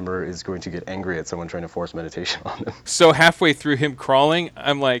audience member is going to get angry at someone trying to force meditation on them. So halfway through him crawling,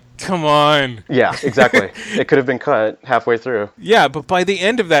 I'm like, come on. Yeah, exactly. It could have been cut halfway through. Yeah, but by the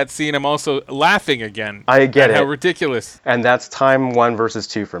end of that scene, I'm also laughing again. I get at it. How ridiculous. And that's time 1 versus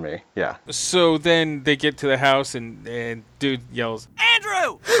 2 for me. Yeah. So then they get to the house, and dude yells,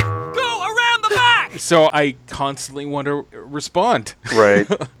 Andrew! Go around the back! so I constantly want to respond. Right.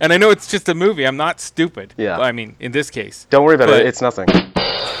 And I know it's just a movie. I'm not stupid. Yeah. I mean, in this case. Don't worry about But- it. It's nothing.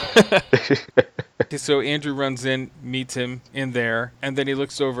 So Andrew runs in, meets him in there, and then he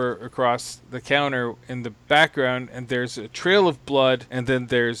looks over across the counter in the background, and there's a trail of blood, and then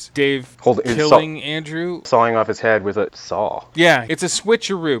there's Dave killing Andrew. Sawing off his head with a saw. Yeah, it's a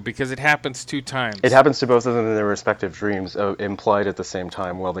switcheroo because it happens 2 times. It happens to both of them in their respective dreams, implied at the same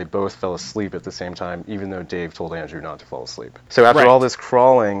time, while they both fell asleep at the same time, even though Dave told Andrew not to fall asleep. So after Right. all this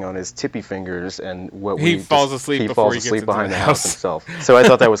crawling on his tippy fingers and what He falls asleep he before falls he gets asleep into behind the the house house. himself. So I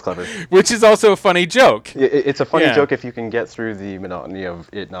thought that was clever. Which is also a funny joke. It's a funny Yeah. joke if you can get through the monotony of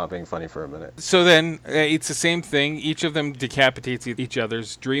it not being funny for a minute. So then it's the same thing. Each of them decapitates each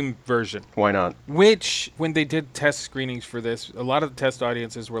other's dream version. Why not? Which, when they did test screenings for this, a lot of the test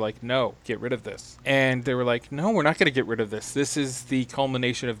audiences were like, no, get rid of this. And they were like, no, we're not going to get rid of this. This is the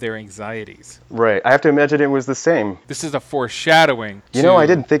culmination of their anxieties. Right. I have to imagine it was the same. This is a foreshadowing. You know, I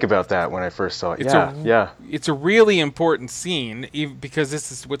didn't think about that when I first saw it. Yeah. It's a really important scene because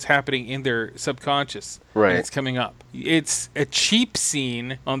this is what's happening in their subconscious. Right. And it's coming up. It's a cheap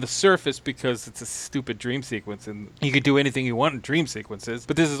scene on the surface because it's a stupid dream sequence, and you could do anything you want in dream sequences.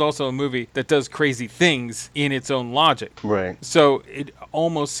 But this is also a movie that does crazy things in its own logic. Right. So it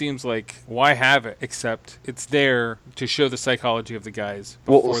almost seems like, why have it? Except it's there to show the psychology of the guys.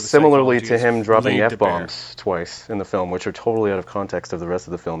 Well, before the similarly psychology to is him dropping laid to bear. F-bombs twice in the film, which are totally out of context of the rest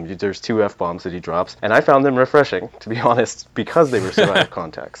of the film. There's 2 F-bombs that he drops, and I found them refreshing, to be honest, because they were so out of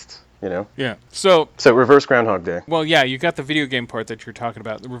context. You know? Yeah. So reverse Groundhog Day. Well, yeah, you got the video game part that you're talking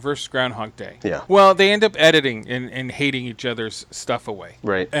about, the reverse Groundhog Day. Yeah. Well, they end up editing and hating each other's stuff away.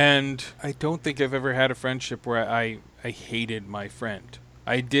 Right. And I don't think I've ever had a friendship where I hated my friend.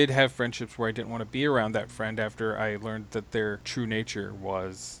 I did have friendships where I didn't want to be around that friend after I learned that their true nature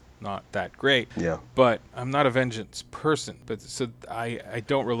was not that great. Yeah. But I'm not a vengeance person. But so I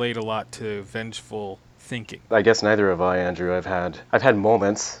don't relate a lot to vengeful thinking. I guess neither have I, Andrew. I've had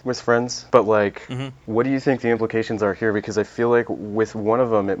moments with friends, but like, what do you think the implications are here? Because I feel like with one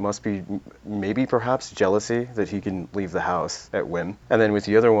of them, it must be maybe perhaps jealousy that he can leave the house at whim, and then with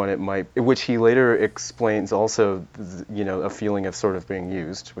the other one, it might, which he later explains also, a feeling of sort of being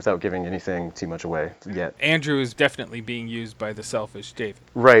used without giving anything too much away yet. Andrew is definitely being used by the selfish David.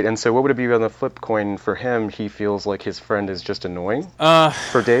 Right, and so what would it be on the flip coin for him? He feels like his friend is just annoying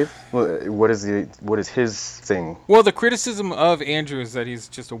for Dave. Well, what is his thing? Well, the criticism of Andrew is that he's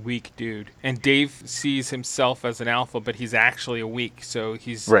just a weak dude, and Dave sees himself as an alpha, but he's actually a weak. So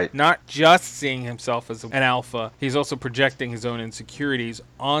he's not just seeing himself as an alpha, he's also projecting his own insecurities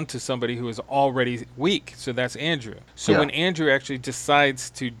onto somebody who is already weak. So that's Andrew. So when Andrew actually decides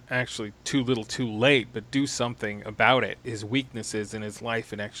to, actually too little too late, but do something about it, his weaknesses in his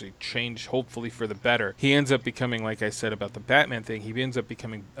life, and actually change, hopefully for the better, he ends up becoming, like I said about the Batman thing, he ends up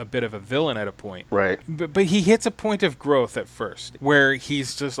becoming a bit of a villain at a point. Right. But he hits a point of growth at first where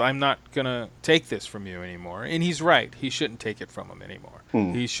he's just, I'm not going to take this from you anymore. And he's right. He shouldn't take it from him anymore.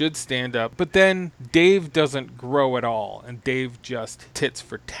 He should stand up. But then Dave doesn't grow at all. And Dave just tits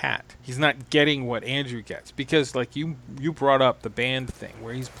for tat. He's not getting what Andrew gets. Because like you brought up the band thing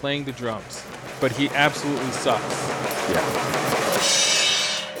where he's playing the drums. But he absolutely sucks.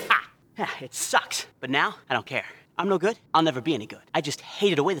 Yeah, it sucks. But now, I don't care. I'm no good. I'll never be any good. I just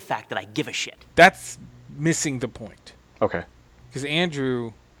hated away the fact that I give a shit. That's missing the point. Okay. Because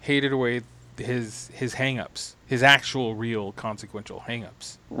Andrew hated away his hang-ups, his actual, real, consequential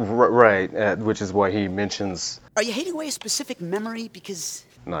hang-ups. Right, which is why he mentions... Are you hating away a specific memory because...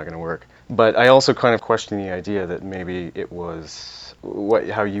 Not going to work. But I also kind of question the idea that maybe it was...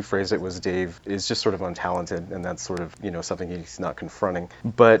 how you phrased it was Dave is just sort of untalented, and that's sort of, something he's not confronting.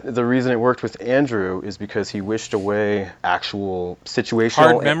 But the reason it worked with Andrew is because he wished away actual situational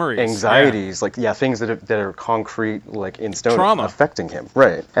hard memories, anxieties, things that are concrete, like in stone, trauma affecting him.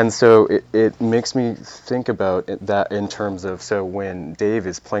 Right. And so it makes me think about that in terms of, so when Dave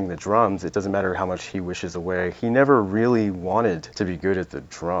is playing the drums, it doesn't matter how much he wishes away. He never really wanted to be good at the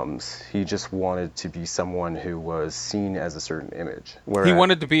drums. He just wanted to be someone who was seen as a certain image. He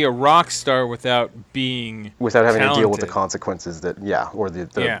wanted to be a rock star without having talented. To deal with the consequences or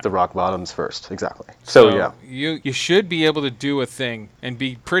the rock bottoms first. Exactly. So you should be able to do a thing and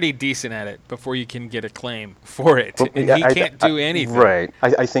be pretty decent at it before you can get a claim for it. Well, and he can't do anything. Right.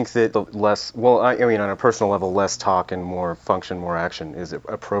 I think that the less, on a personal level, less talk and more function, more action is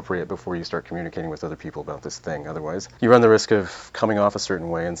appropriate before you start communicating with other people about this thing. Otherwise, you run the risk of coming off a certain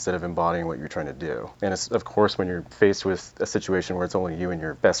way instead of embodying what you're trying to do. And it's, of course, when you're faced with a situation where it's only you and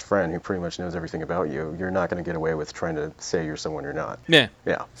your best friend who pretty much knows everything about you, you're not going to get away with trying to say you're someone you're not. Yeah.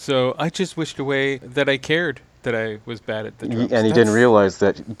 Yeah. So I just wished away that I cared that I was bad at the drums. And he didn't realize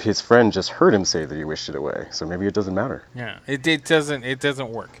that his friend just heard him say that he wished it away. So maybe it doesn't matter. Yeah. It doesn't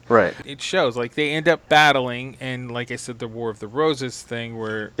work. Right. It shows. Like, they end up battling, and like I said, the War of the Roses thing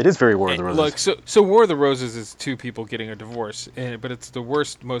where... It is very War of the Roses. Like, so War of the Roses is two people getting a divorce, but it's the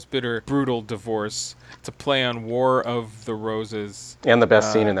worst, most bitter, brutal divorce. It's a play on War of the Roses. And the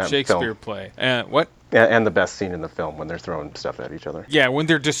best scene in that Shakespeare film. play. What? And the best scene in the film when they're throwing stuff at each other. Yeah, when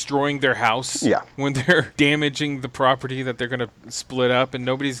they're destroying their house. Yeah. When they're damaging the property that they're going to split up, and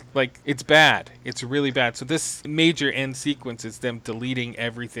nobody's like, it's bad. It's really bad. So this major end sequence is them deleting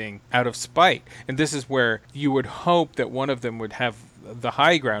everything out of spite. And this is where you would hope that one of them would have the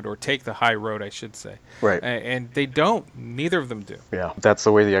high ground, or take the high road, I should say. Right. And they don't. Neither of them do. Yeah. That's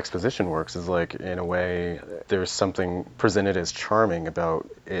the way the exposition works, is like, in a way, there's something presented as charming about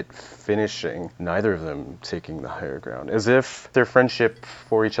it finishing, neither of them taking the higher ground. As if their friendship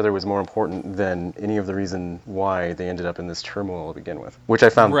for each other was more important than any of the reason why they ended up in this turmoil to begin with. Which I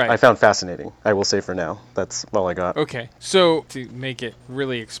found fascinating, I will say for now. That's all I got. Okay. So, to make it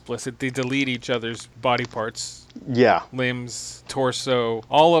really explicit, they delete each other's body parts. Yeah. Limbs, torso,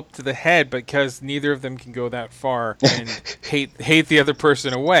 all up to the head, because neither of them can go that far and hate the other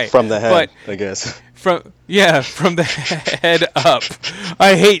person away. From the head, I guess. From the head up.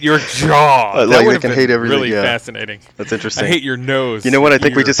 I hate your jaw. That would have been really fascinating. That's interesting. I hate your nose. You know what? I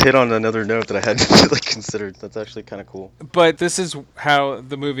think we just hit on another note that I hadn't really considered. That's actually kind of cool. But this is how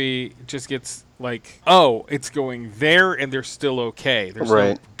the movie just gets like, oh, it's going there and they're still okay. There's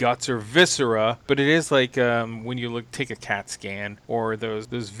no guts or viscera, but it is like when you take a CAT scan or those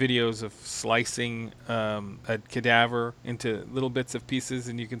videos of slicing a cadaver into little bits of pieces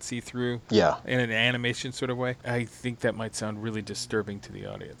and you can see through in an animation sort of way. I think that might sound really disturbing to the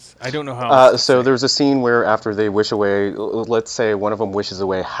audience. I don't know how. So there's a scene where after they wish away, let's say one of them wishes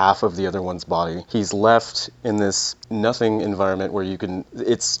away half of the other one's body. He's left in this nothing environment where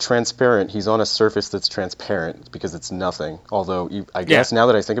it's transparent. He's on a surface that's transparent because it's nothing. Although I guess now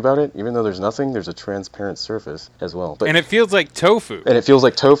that I think about it, even though there's nothing, there's a transparent surface as well. And it feels like tofu. And it feels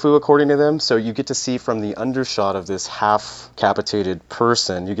like tofu according to them. So you get to see from the undershot of this half capitated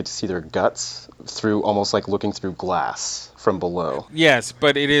person, you get to see their guts through almost like looking through glass from below. Yes,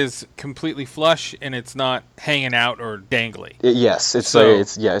 but it is completely flush and it's not hanging out or dangly. Yes, it's So-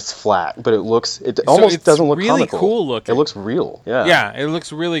 it's flat, but it almost it's doesn't look really comical. cool looking. It looks real. Yeah. Yeah, it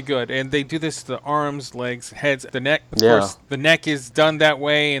looks really good, and they do this to the arms, legs, heads, the neck. Of Yeah. course, the neck is done that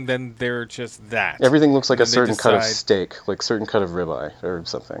way, and then they're just that. Everything looks like a And then they certain cut of decide- steak, like certain cut of ribeye or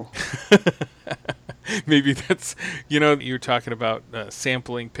something. Maybe that's, you're talking about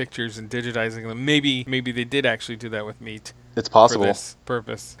sampling pictures and digitizing them. Maybe they did actually do that with meat. It's possible. For this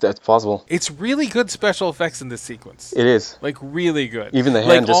purpose. That's possible. It's really good special effects in this sequence. It is. Like, really good. Even the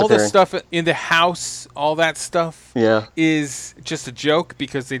hand like, all the disappearing. stuff in the house, all that stuff Yeah. is just a joke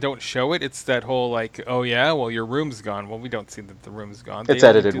because they don't show it. It's that whole, like, oh, yeah, well, your room's gone. Well, we don't see that the room's gone. It's They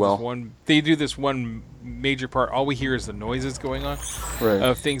only edited do well. They do this one major part. All we hear is the noises going on Right.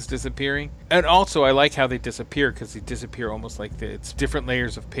 of things disappearing. And also, I like how they disappear because they disappear almost like it's different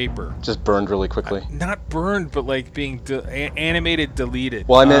layers of paper. Just burned really quickly. Not burned, but like being animated, deleted.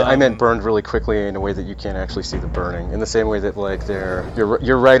 Well, I meant burned really quickly in a way that you can't actually see the burning. In the same way that, like,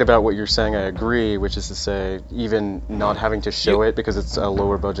 you're right about what you're saying. I agree, which is to say, even not having to show it because it's a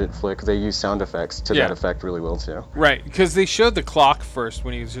lower budget flick, they use sound effects to that effect really well too. Right, because they showed the clock first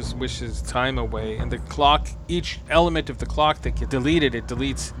when he just wishes time away, and the clock, each element of the clock that gets deleted, it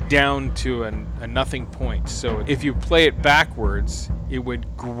deletes down to a nothing point. So if you play it backwards, it would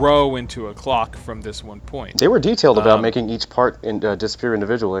grow into a clock from this one point. They were detailed about making each part disappear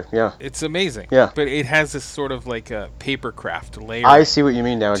individually. Yeah. It's amazing. Yeah. But it has this sort of like a papercraft layer. I see what you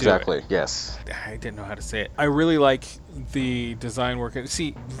mean now. to Exactly. it. Yes. I didn't know how to say it. I really like the design work.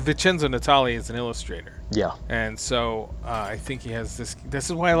 See, Vincenzo Natali is an illustrator. Yeah. And so I think he has this. This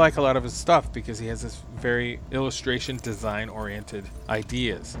is why I like a lot of his stuff, because he has this very illustration design oriented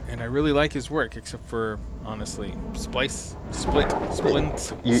ideas. And I really like his work, except for, honestly, Splint.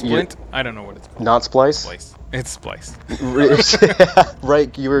 I don't know what it's called. Not Splice? Splice. It's Splice.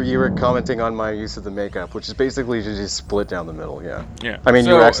 Right, you were commenting on my use of the makeup, which is basically to just split down the middle, yeah. Yeah. I mean,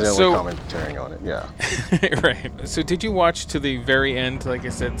 you were So- accidentally commenting on it, yeah. Right. So did you watch to the very end? Like I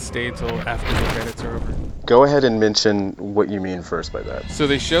said, stay until after the credits are over. Go ahead and mention what you mean first by that. So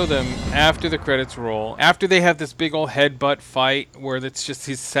they show them after the credits roll, after they have this big old headbutt fight where it's just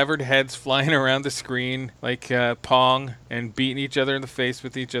these severed heads flying around the screen like Pong and beating each other in the face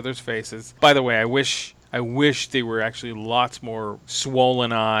with each other's faces. By the way, I wish they were actually lots more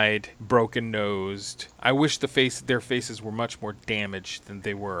swollen-eyed, broken-nosed. I wish their faces were much more damaged than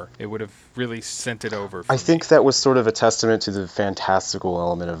they were. It would have really sent it over. I think that was sort of a testament to the fantastical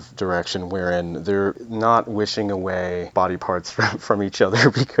element of direction, wherein they're not wishing away body parts from each other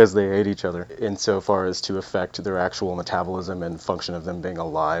because they hate each other, insofar as to affect their actual metabolism and function of them being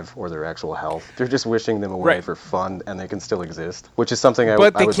alive or their actual health. They're just wishing them away Right. for fun, and they can still exist, which is something I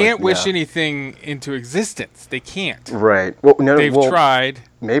But they was can't like, wish yeah. anything into existence. They can't. Right. Well, no, They've well, tried.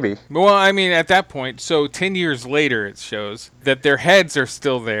 Maybe. Well, I mean, at that point, so 10 years later, it shows that their heads are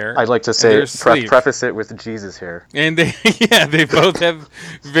still there. I'd like to and say, their sleeves. preface it with Jesus hair. And they, they both have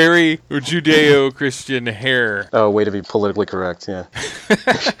very Judeo-Christian hair. Oh, way to be politically correct, yeah.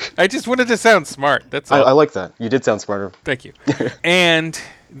 I just wanted to sound smart. That's all. I like that. You did sound smarter. Thank you. And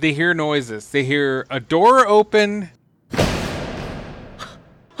they hear noises. They hear a door open.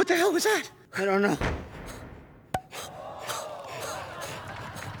 What the hell was that? I don't know.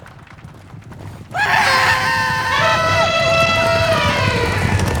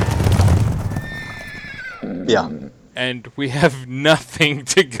 Yeah. And we have nothing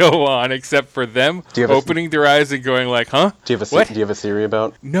to go on except for them opening their eyes and going like, huh? Do you have What? Do you have a theory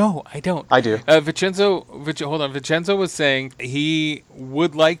about? No, I don't. I do. Vincenzo was saying he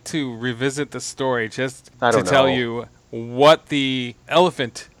would like to revisit the story just I to don't tell know. you what the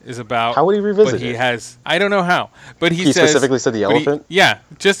elephant is about. How would he revisit But he it? has, I don't know how, but He says, specifically said the but he- elephant? yeah,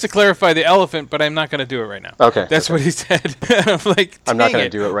 just to clarify the elephant, but I'm not going to do it right now. Okay, That's what he said. I'm like, I'm not dang gonna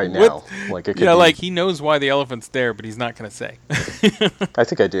it. do it right What- now. Like, it could yeah, be- like he knows why the elephant's there, but he's not going to say. I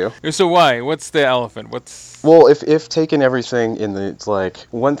think I do. So why? What's the elephant? What's Well, if taken everything in the, it's like,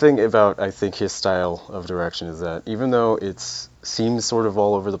 one thing about, I think, his style of direction is that even though it's seems sort of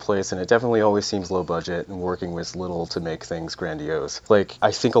all over the place, and it definitely always seems low budget and working with little to make things grandiose. Like,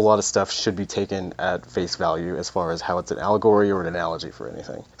 I think a lot of stuff should be taken at face value as far as how it's an allegory or an analogy for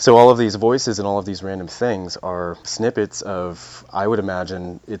anything. So all of these voices and all of these random things are snippets of, I would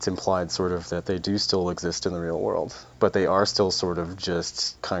imagine it's implied sort of that they do still exist in the real world, but they are still sort of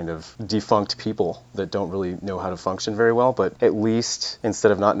just kind of defunct people that don't really know how to function very well, but at least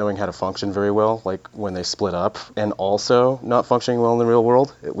instead of not knowing how to function very well, like when they split up, and also not functioning well in the real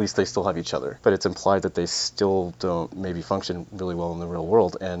world, at least they still have each other. But it's implied that they still don't maybe function really well in the real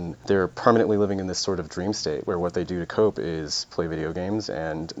world. and they're permanently living in this sort of dream state where what they do to cope is play video games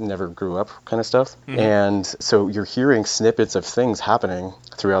and never grew up kind of stuff. And so you're hearing snippets of things happening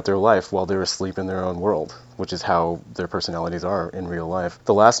throughout their life while they're asleep in their own world, which is how their personalities are in real life.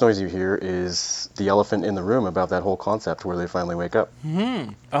 The last noise you hear is the elephant in the room about that whole concept where they finally wake up.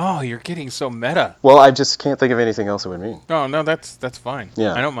 Oh, you're getting so meta. Well, I just can't think of anything else it would mean. Oh, no, that's fine.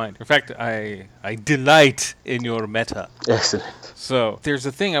 Yeah. I don't mind. In fact, I delight in your meta. Excellent. So, there's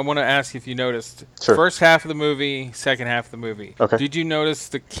a thing I want to ask if you noticed. Sure. First half of the movie, second half of the movie. Okay. Did you notice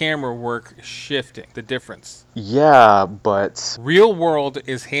the camera work shifting, the difference? Yeah, but... Real world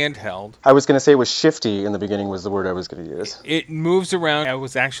is handheld. I was going to say it was shifty in the beginning was the word I was going to use. It moves around. I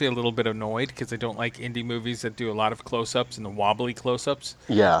was actually a little bit annoyed because I don't like indie movies that do a lot of close-ups and the wobbly close-ups.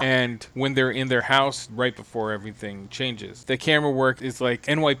 Yeah. And when they're in their house right before everything changes, the camera work is like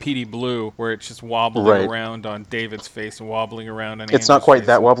NYPD Blue, where it's just wobbling around on David's face and wobbling around on It's not Andrew's quite face.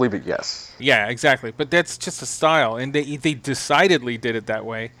 that wobbly, but yes. Yeah, exactly. But that's just a style, and they decidedly did it that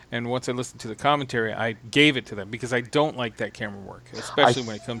way. And once I listened to the commentary, I gave it to them because I don't like that camera work, especially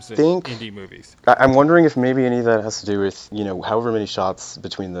when it comes to indie movies. I'm wondering if maybe any of that has to do with, however many shots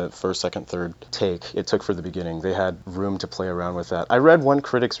between the first, second, third take it took for the beginning. They had room to play around with that. I read one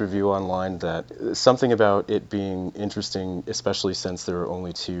critic's review online that something about it being interesting, especially since there are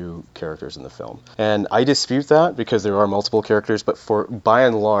only 2 characters in the film. And I dispute that because there are multiple characters, but by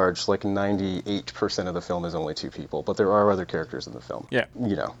and large, like 98% of the film is only 2 people. But there are other characters in the film. Yeah.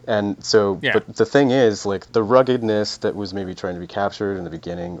 And so, Yeah. but the thing is, like, the ruggedness that was maybe trying to be captured in the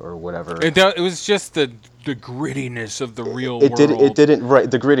beginning or whatever. It was just the grittiness of the real world. It didn't, right,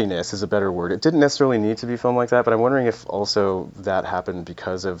 the grittiness is a better word. It didn't necessarily need to be filmed like that, but I'm wondering if also that happened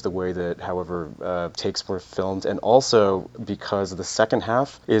because of the way that, however, takes were filmed, and also because the second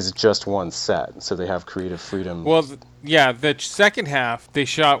half is just one set, so they have creative freedom. Well, the second half, they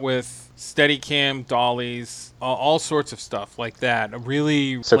shot with Steadicam, dollies, all sorts of stuff like that.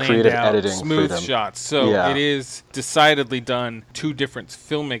 Really So planned creative out, editing smooth freedom. shots. So Yeah. it is decidedly done 2 different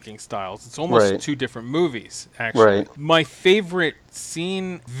filmmaking styles. It's almost 2 different movies, actually. Right. My favorite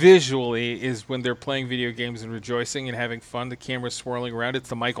scene visually is when they're playing video games and rejoicing and having fun. The camera's swirling around. It's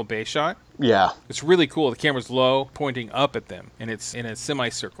the Michael Bay shot. Yeah. It's really cool. The camera's low, pointing up at them, and it's in a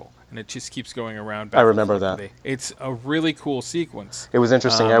semicircle, and it just keeps going around. I remember that. It's a really cool sequence. It was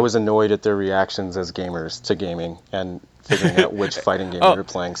interesting. I was annoyed at their reactions as gamers to gaming and figuring out which fighting game they were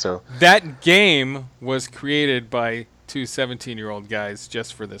playing. So that game was created by 2 17-year-old guys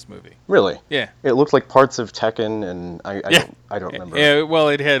just for this movie. Really? Yeah. It looked like parts of Tekken, and I don't remember. Yeah, well,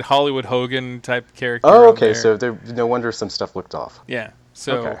 it had Hollywood Hogan type character. Oh, on okay. there. So no wonder some stuff looked off. Yeah.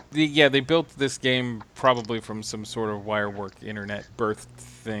 So, Okay. they built this game probably from some sort of wirework internet birth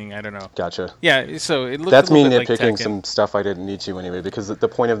thing. I don't know. Gotcha. Yeah, so it looked That's a me little bit like nitpicking Tekken. some stuff I didn't need to anyway, because the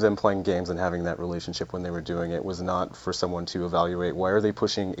point of them playing games and having that relationship when they were doing it was not for someone to evaluate why are they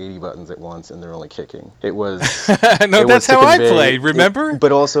pushing 80 buttons at once and they're only kicking. It was No, that's how I play, remember?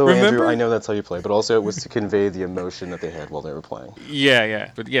 But also, Remember? Andrew, I know that's how you play, but also it was to convey the emotion that they had while they were playing.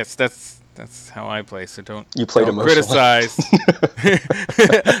 Yeah. But yes, that's how I play, so don't played don't emotionally. criticize.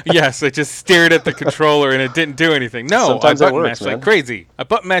 Yes, I just stared at the controller and it didn't do anything. No, Sometimes I it button works, mashed man. like crazy. I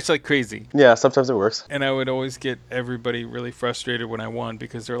button mashed like crazy. Yeah, sometimes it works. And I would always get everybody really frustrated when I won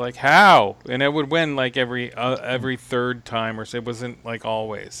because they're like, "How?" And I would win like every third time, or so. It wasn't like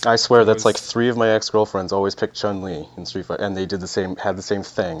always. I swear that's like 3 of my ex-girlfriends always picked Chun-Li in Street Fighter, and they had the same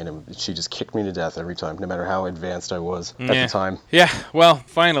thing, and she just kicked me to death every time, no matter how advanced I was at the time. Yeah. Well,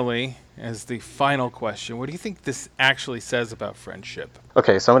 finally, as the final question, what do you think this actually says about friendship?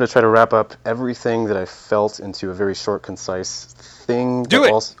 Okay, so I'm going to try to wrap up everything that I felt into a very short, concise thing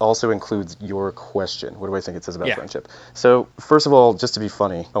that also includes your question. What do I think it says about friendship? So, first of all, just to be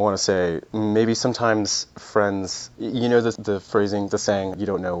funny, I want to say maybe sometimes friends, the phrasing, the saying, you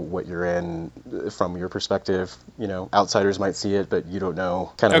don't know what you're in from your perspective. Outsiders might see it, but you don't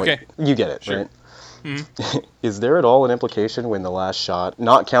know kind of what you get it, right? Mm-hmm. Is there at all an implication when the last shot,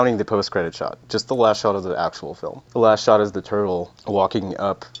 not counting the post-credit shot, just the last shot of the actual film, the last shot is the turtle walking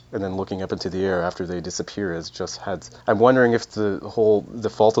up and then looking up into the air after they disappear as just heads. I'm wondering if the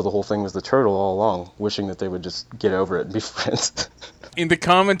fault of the whole thing was the turtle all along, wishing that they would just get over it and be friends. In the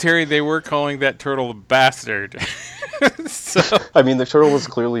commentary, they were calling that turtle a bastard. So I mean, the turtle was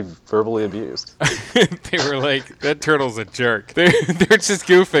clearly verbally abused. they were like, that turtle's a jerk. They're just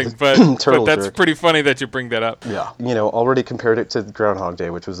goofing, but that's jerk. pretty funny that you bring that up. Yeah. You know, already compared it to Groundhog Day,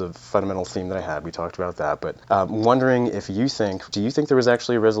 which was a fundamental theme that I had. We talked about that. But wondering if do you think there was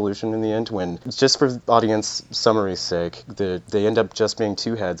actually a resolution in the end when, just for audience summary's sake, they end up just being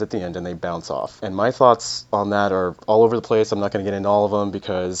two heads at the end and they bounce off. And my thoughts on that are all over the place. I'm not going to get into all of them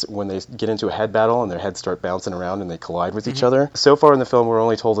because when they get into a head battle and their heads start bouncing around and they collide with each other, so far in the film we're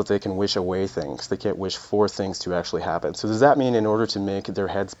only told that they can wish away things. They can't wish for things to actually happen. So does that mean in order to make their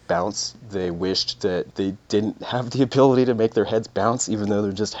heads bounce, they wished that they didn't have the ability to make their heads bounce even though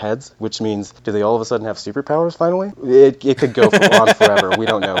they're just heads? Which means, do they all of a sudden have superpowers finally? It could go on forever. We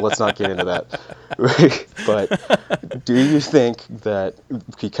don't know. Let's not get into that. But do you think that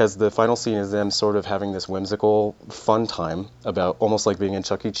because the final scene is them sort of having this whimsical fun time about almost like being in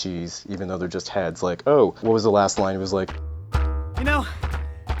Chuck E. Cheese, even though they're just heads, like, oh, what was the last line? It was like, You know,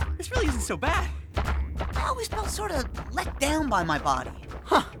 this really isn't so bad. I always felt sort of let down by my body.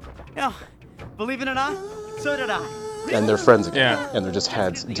 Huh. You know, believe it or not, so did I. and they're friends again, and they're just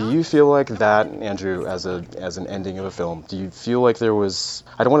heads. Do you feel like that, Andrew, as an ending of a film, do you feel like there was,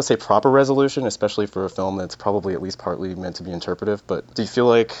 I don't want to say proper resolution, especially for a film that's probably at least partly meant to be interpretive, but do you feel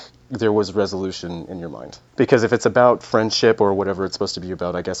like there was resolution in your mind? Because if it's about friendship or whatever it's supposed to be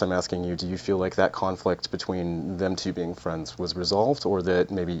about, I guess I'm asking you, do you feel like that conflict between them two being friends was resolved, or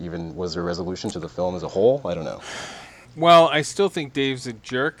that maybe even was there resolution to the film as a whole? I don't know. Well, I still think Dave's a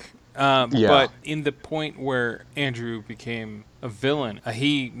jerk. Yeah. But in the point where Andrew became a villain,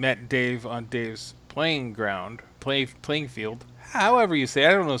 he met Dave on Dave's playing field. However you say,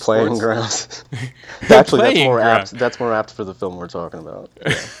 I don't know sports. Playing grounds. Actually, Playing that's more ground. apt. That's more apt for the film we're talking about.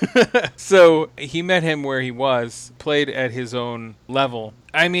 Yeah. So he met him where he was, played at his own level.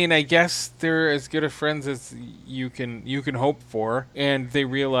 I mean, I guess they're as good of friends as you can hope for, and they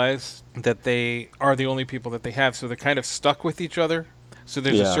realize that they are the only people that they have, so they're kind of stuck with each other. So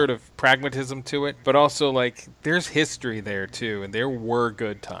there's a sort of pragmatism to it, but also like there's history there too, and there were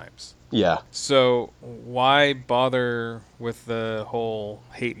good times. Yeah. So why bother with the whole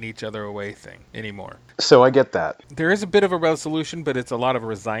hating each other away thing anymore? So I get that. There is a bit of a resolution, but it's a lot of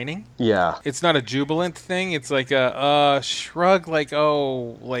resigning. Yeah. It's not a jubilant thing. It's like a shrug, like,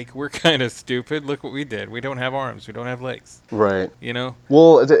 oh, like we're kind of stupid. Look what we did. We don't have arms. We don't have legs. Right. You know?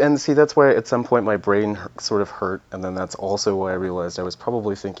 Well, and see, that's why at some point my brain sort of hurt, and then that's also why I realized I was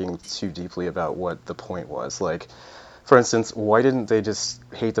probably thinking too deeply about what the point was. Like, for instance, why didn't they just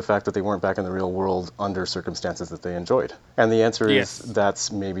hate the fact that they weren't back in the real world under circumstances that they enjoyed? And the answer is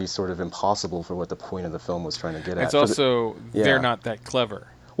that's maybe sort of impossible for what the point of the film was trying to get at. It's also they're not that clever.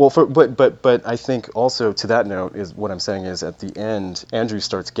 Well, but I think also to that note is what I'm saying is at the end, Andrew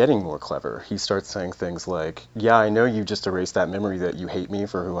starts getting more clever. He starts saying things like, yeah, I know you just erased that memory that you hate me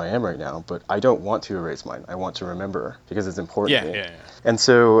for who I am right now, but I don't want to erase mine. I want to remember because it's important to me. Yeah. And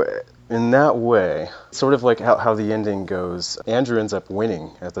so in that way, sort of like how the ending goes, Andrew ends up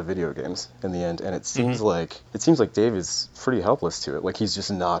winning at the video games in the end, and it seems like Dave is pretty helpless to it. Like he's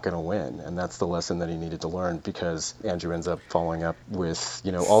just not going to win, and that's the lesson that he needed to learn because Andrew ends up following up with,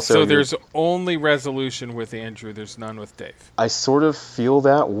 also. So there's only resolution with Andrew. There's none with Dave. I sort of feel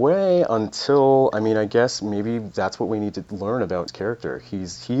that way until, I guess maybe that's what we need to learn about his character. He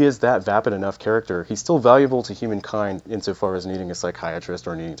is that vapid enough character. He's still valuable to humankind insofar as needing a psychiatrist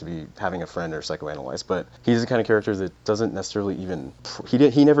or needing to be having a friend or psychoanalyzed, but he's the kind of character that doesn't necessarily even,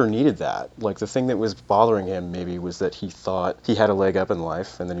 he never needed that. Like the thing that was bothering him maybe was that he thought he had a leg up in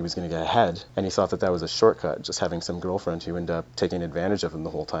life and then he was going to get ahead, and he thought that was a shortcut, just having some girlfriend who ended up taking advantage of him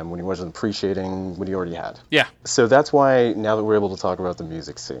the whole time when he wasn't appreciating what he already had. Yeah. So that's why now that we're able to talk about the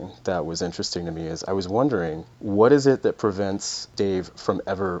music scene, that was interesting to me is I was wondering, what is it that prevents Dave from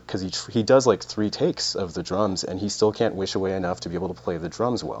ever, because he does like 3 takes of the drums and he still can't wish away enough to be able to play the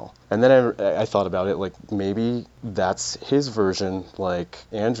drums well. And then I thought about it, like maybe that's his version, like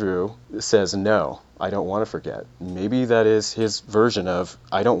Andrew says, no, I don't want to forget. Maybe that is his version of,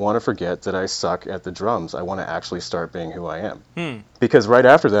 I don't want to forget that I suck at the drums. I want to actually start being who I am. Because right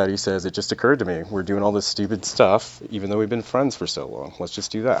after that, he says, it just occurred to me, we're doing all this stupid stuff, even though we've been friends for so long. Let's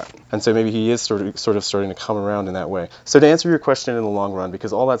just do that. And so maybe he is sort of starting to come around in that way. So to answer your question in the long run,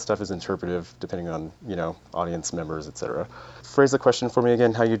 because all that stuff is interpretive, depending on, audience members, etc. Phrase the question for me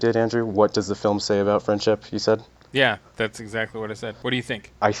again, how you did, Andrew. What does the film say about friendship, you said? Yeah, that's exactly what I said. What do you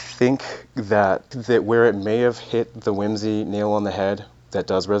think? I think that where it may have hit the whimsy nail on the head that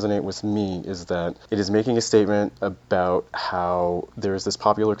does resonate with me is that it is making a statement about how there is this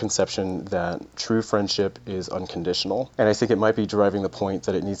popular conception that true friendship is unconditional. And I think it might be driving the point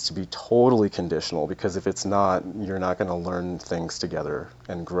that it needs to be totally conditional, because if it's not, you're not going to learn things together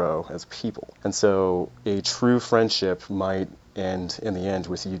and grow as people. And so a true friendship might end in the end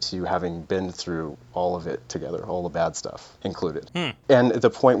with you two having been through all of it together, all the bad stuff included. And the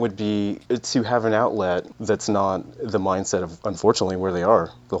point would be to have an outlet that's not the mindset of, unfortunately, where they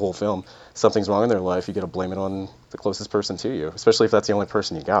are the whole film. Something's wrong in their life, you got to blame it on the closest person to you, especially if that's the only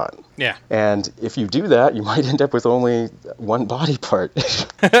person you got. Yeah. And if you do that, you might end up with only one body part.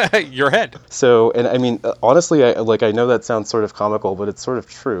 Your head. So, and I mean, honestly, I know that sounds sort of comical, but it's sort of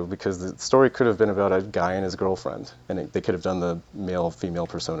true, because the story could have been about a guy and his girlfriend, and they could have done the male-female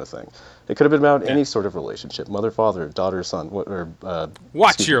persona thing. It could have been about any sort of relationship, mother-father, daughter-son,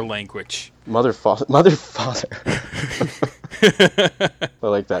 Watch your language. Mother-father. I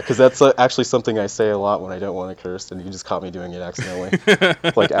like that, because that's actually something I say a lot when I don't want to curse, and you just caught me doing it accidentally,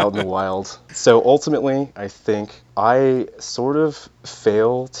 like out in the wild. So ultimately, I think I sort of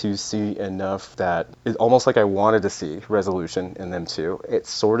fail to see enough that it's almost like I wanted to see resolution in them too. It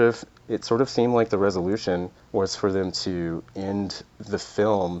sort of seemed like the resolution was for them to end the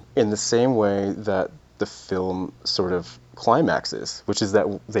film in the same way that the film sort of climaxes, which is that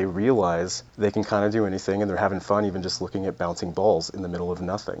they realize they can kind of do anything, and they're having fun even just looking at bouncing balls in the middle of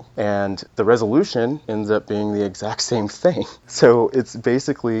nothing. And the resolution ends up being the exact same thing. So it's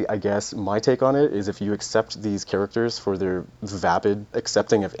basically, I guess, my take on it is, if you accept these characters for their vapid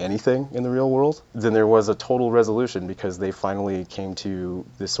accepting of anything in the real world, then there was a total resolution, because they finally came to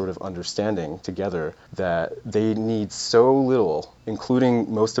this sort of understanding together that they need so little,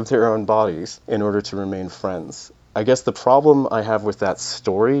 including most of their own bodies, in order to remain friends. I guess the problem I have with that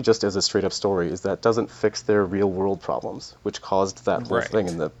story, just as a straight up story, is that it doesn't fix their real world problems, which caused that whole thing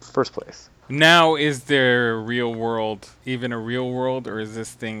in the first place. Now, is there real world, even a real world, or is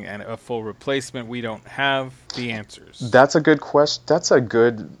this thing a full replacement? We don't have the answers. That's a good question. That's a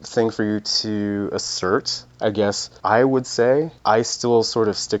good thing for you to assert. I guess I would say I still sort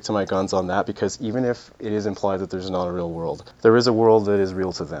of stick to my guns on that, because even if it is implied that there's not a real world, there is a world that is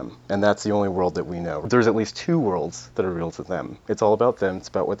real to them, and that's the only world that we know. There's at least two worlds that are real to them. It's all about them. It's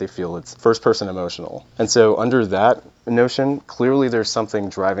about what they feel. It's first-person emotional. And so under that notion, clearly there's something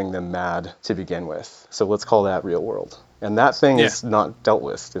driving them mad to begin with. So let's call that real world. And that thing is not dealt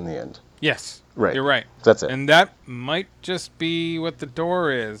with in the end. Yes. Right. You're right. That's it. And that might just be what the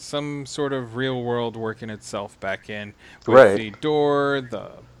door is. Some sort of real world working itself back in. With the door,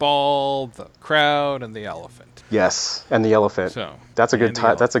 the ball, the crowd, and the elephant. Yes. And the elephant. So that's a good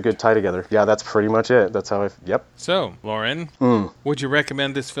tie. That's a good tie together. Yeah, that's pretty much it. That's how yep. So, Lauren, would you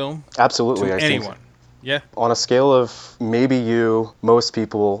recommend this film? Absolutely. To I anyone? Think. Yeah. On a scale of maybe you, most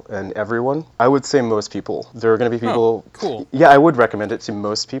people, and everyone, I would say most people. There are going to be people... cool. Yeah, I would recommend it to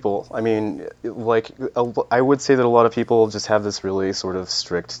most people. I mean, I would say that a lot of people just have this really sort of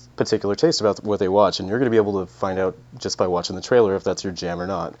strict, particular taste about what they watch, and you're going to be able to find out just by watching the trailer if that's your jam or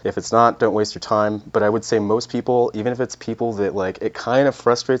not. If it's not, don't waste your time. But I would say most people, even if it's people that, it kind of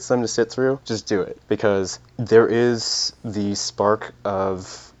frustrates them to sit through, just do it. Because there is the spark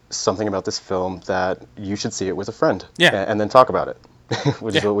of something about this film that you should see it with a friend. Yeah. And then talk about it,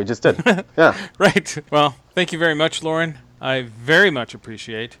 which is what we just did. Yeah. Right. Well, thank you very much, Lauren. I very much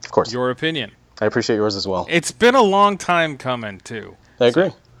appreciate your opinion. I appreciate yours as well. It's been a long time coming, too. I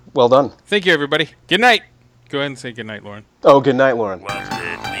agree. Well done. Thank you, everybody. Good night. Go ahead and say good night, Lauren. Oh, good night, Lauren.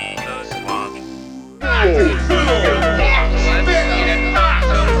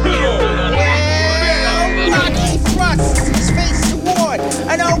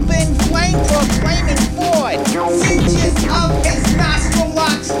 An open flame proclaiming Ford. Hinges of his nostril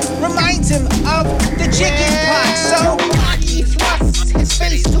locks reminds him of the chicken pox. So Rocky thrusts his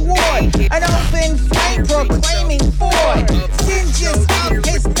face toward an open flame proclaiming Ford. Hinges of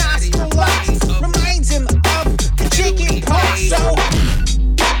his nostril locks reminds him of the chicken pox. So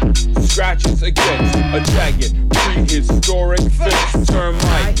scratches against a jagged prehistoric fence.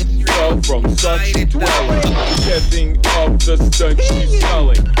 Termite fell from such dwelling, shedding of the stench she's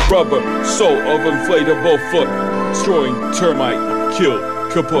smelling. Rubber sole of inflatable foot, destroying termite, kill,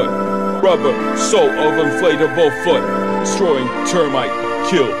 kaput. Rubber sole of inflatable foot, destroying termite,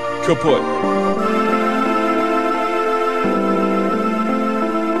 kill, kaput.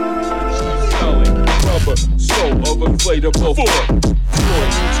 Rubber sole of inflatable foot.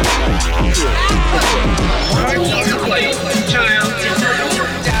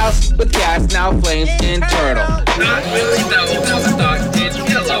 Doused with gas, now flames internal. Not really though, thought in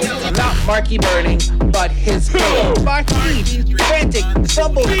yellow. Not marked Marky burning, but his coat. Marky, frantic,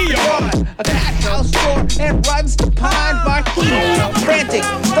 stumbles beyond a cat house door and runs to pond. Marky, frantic,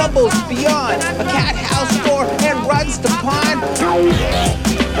 stumbles beyond a cat house door and runs to pond.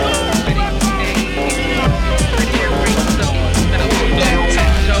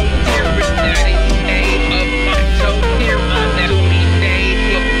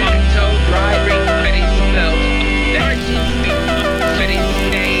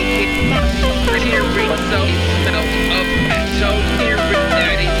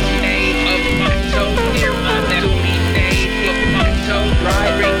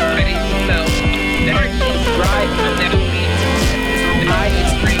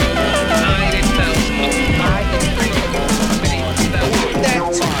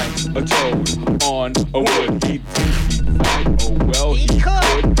 A toad on a wood. He fight. Oh well, he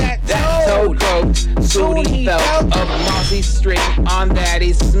could. That Toad croaked. Soon he felt a mossy string on that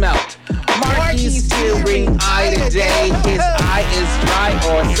he smelt. Marky's tearing eye today. His eye is dry,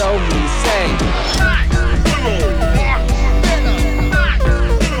 or so he say.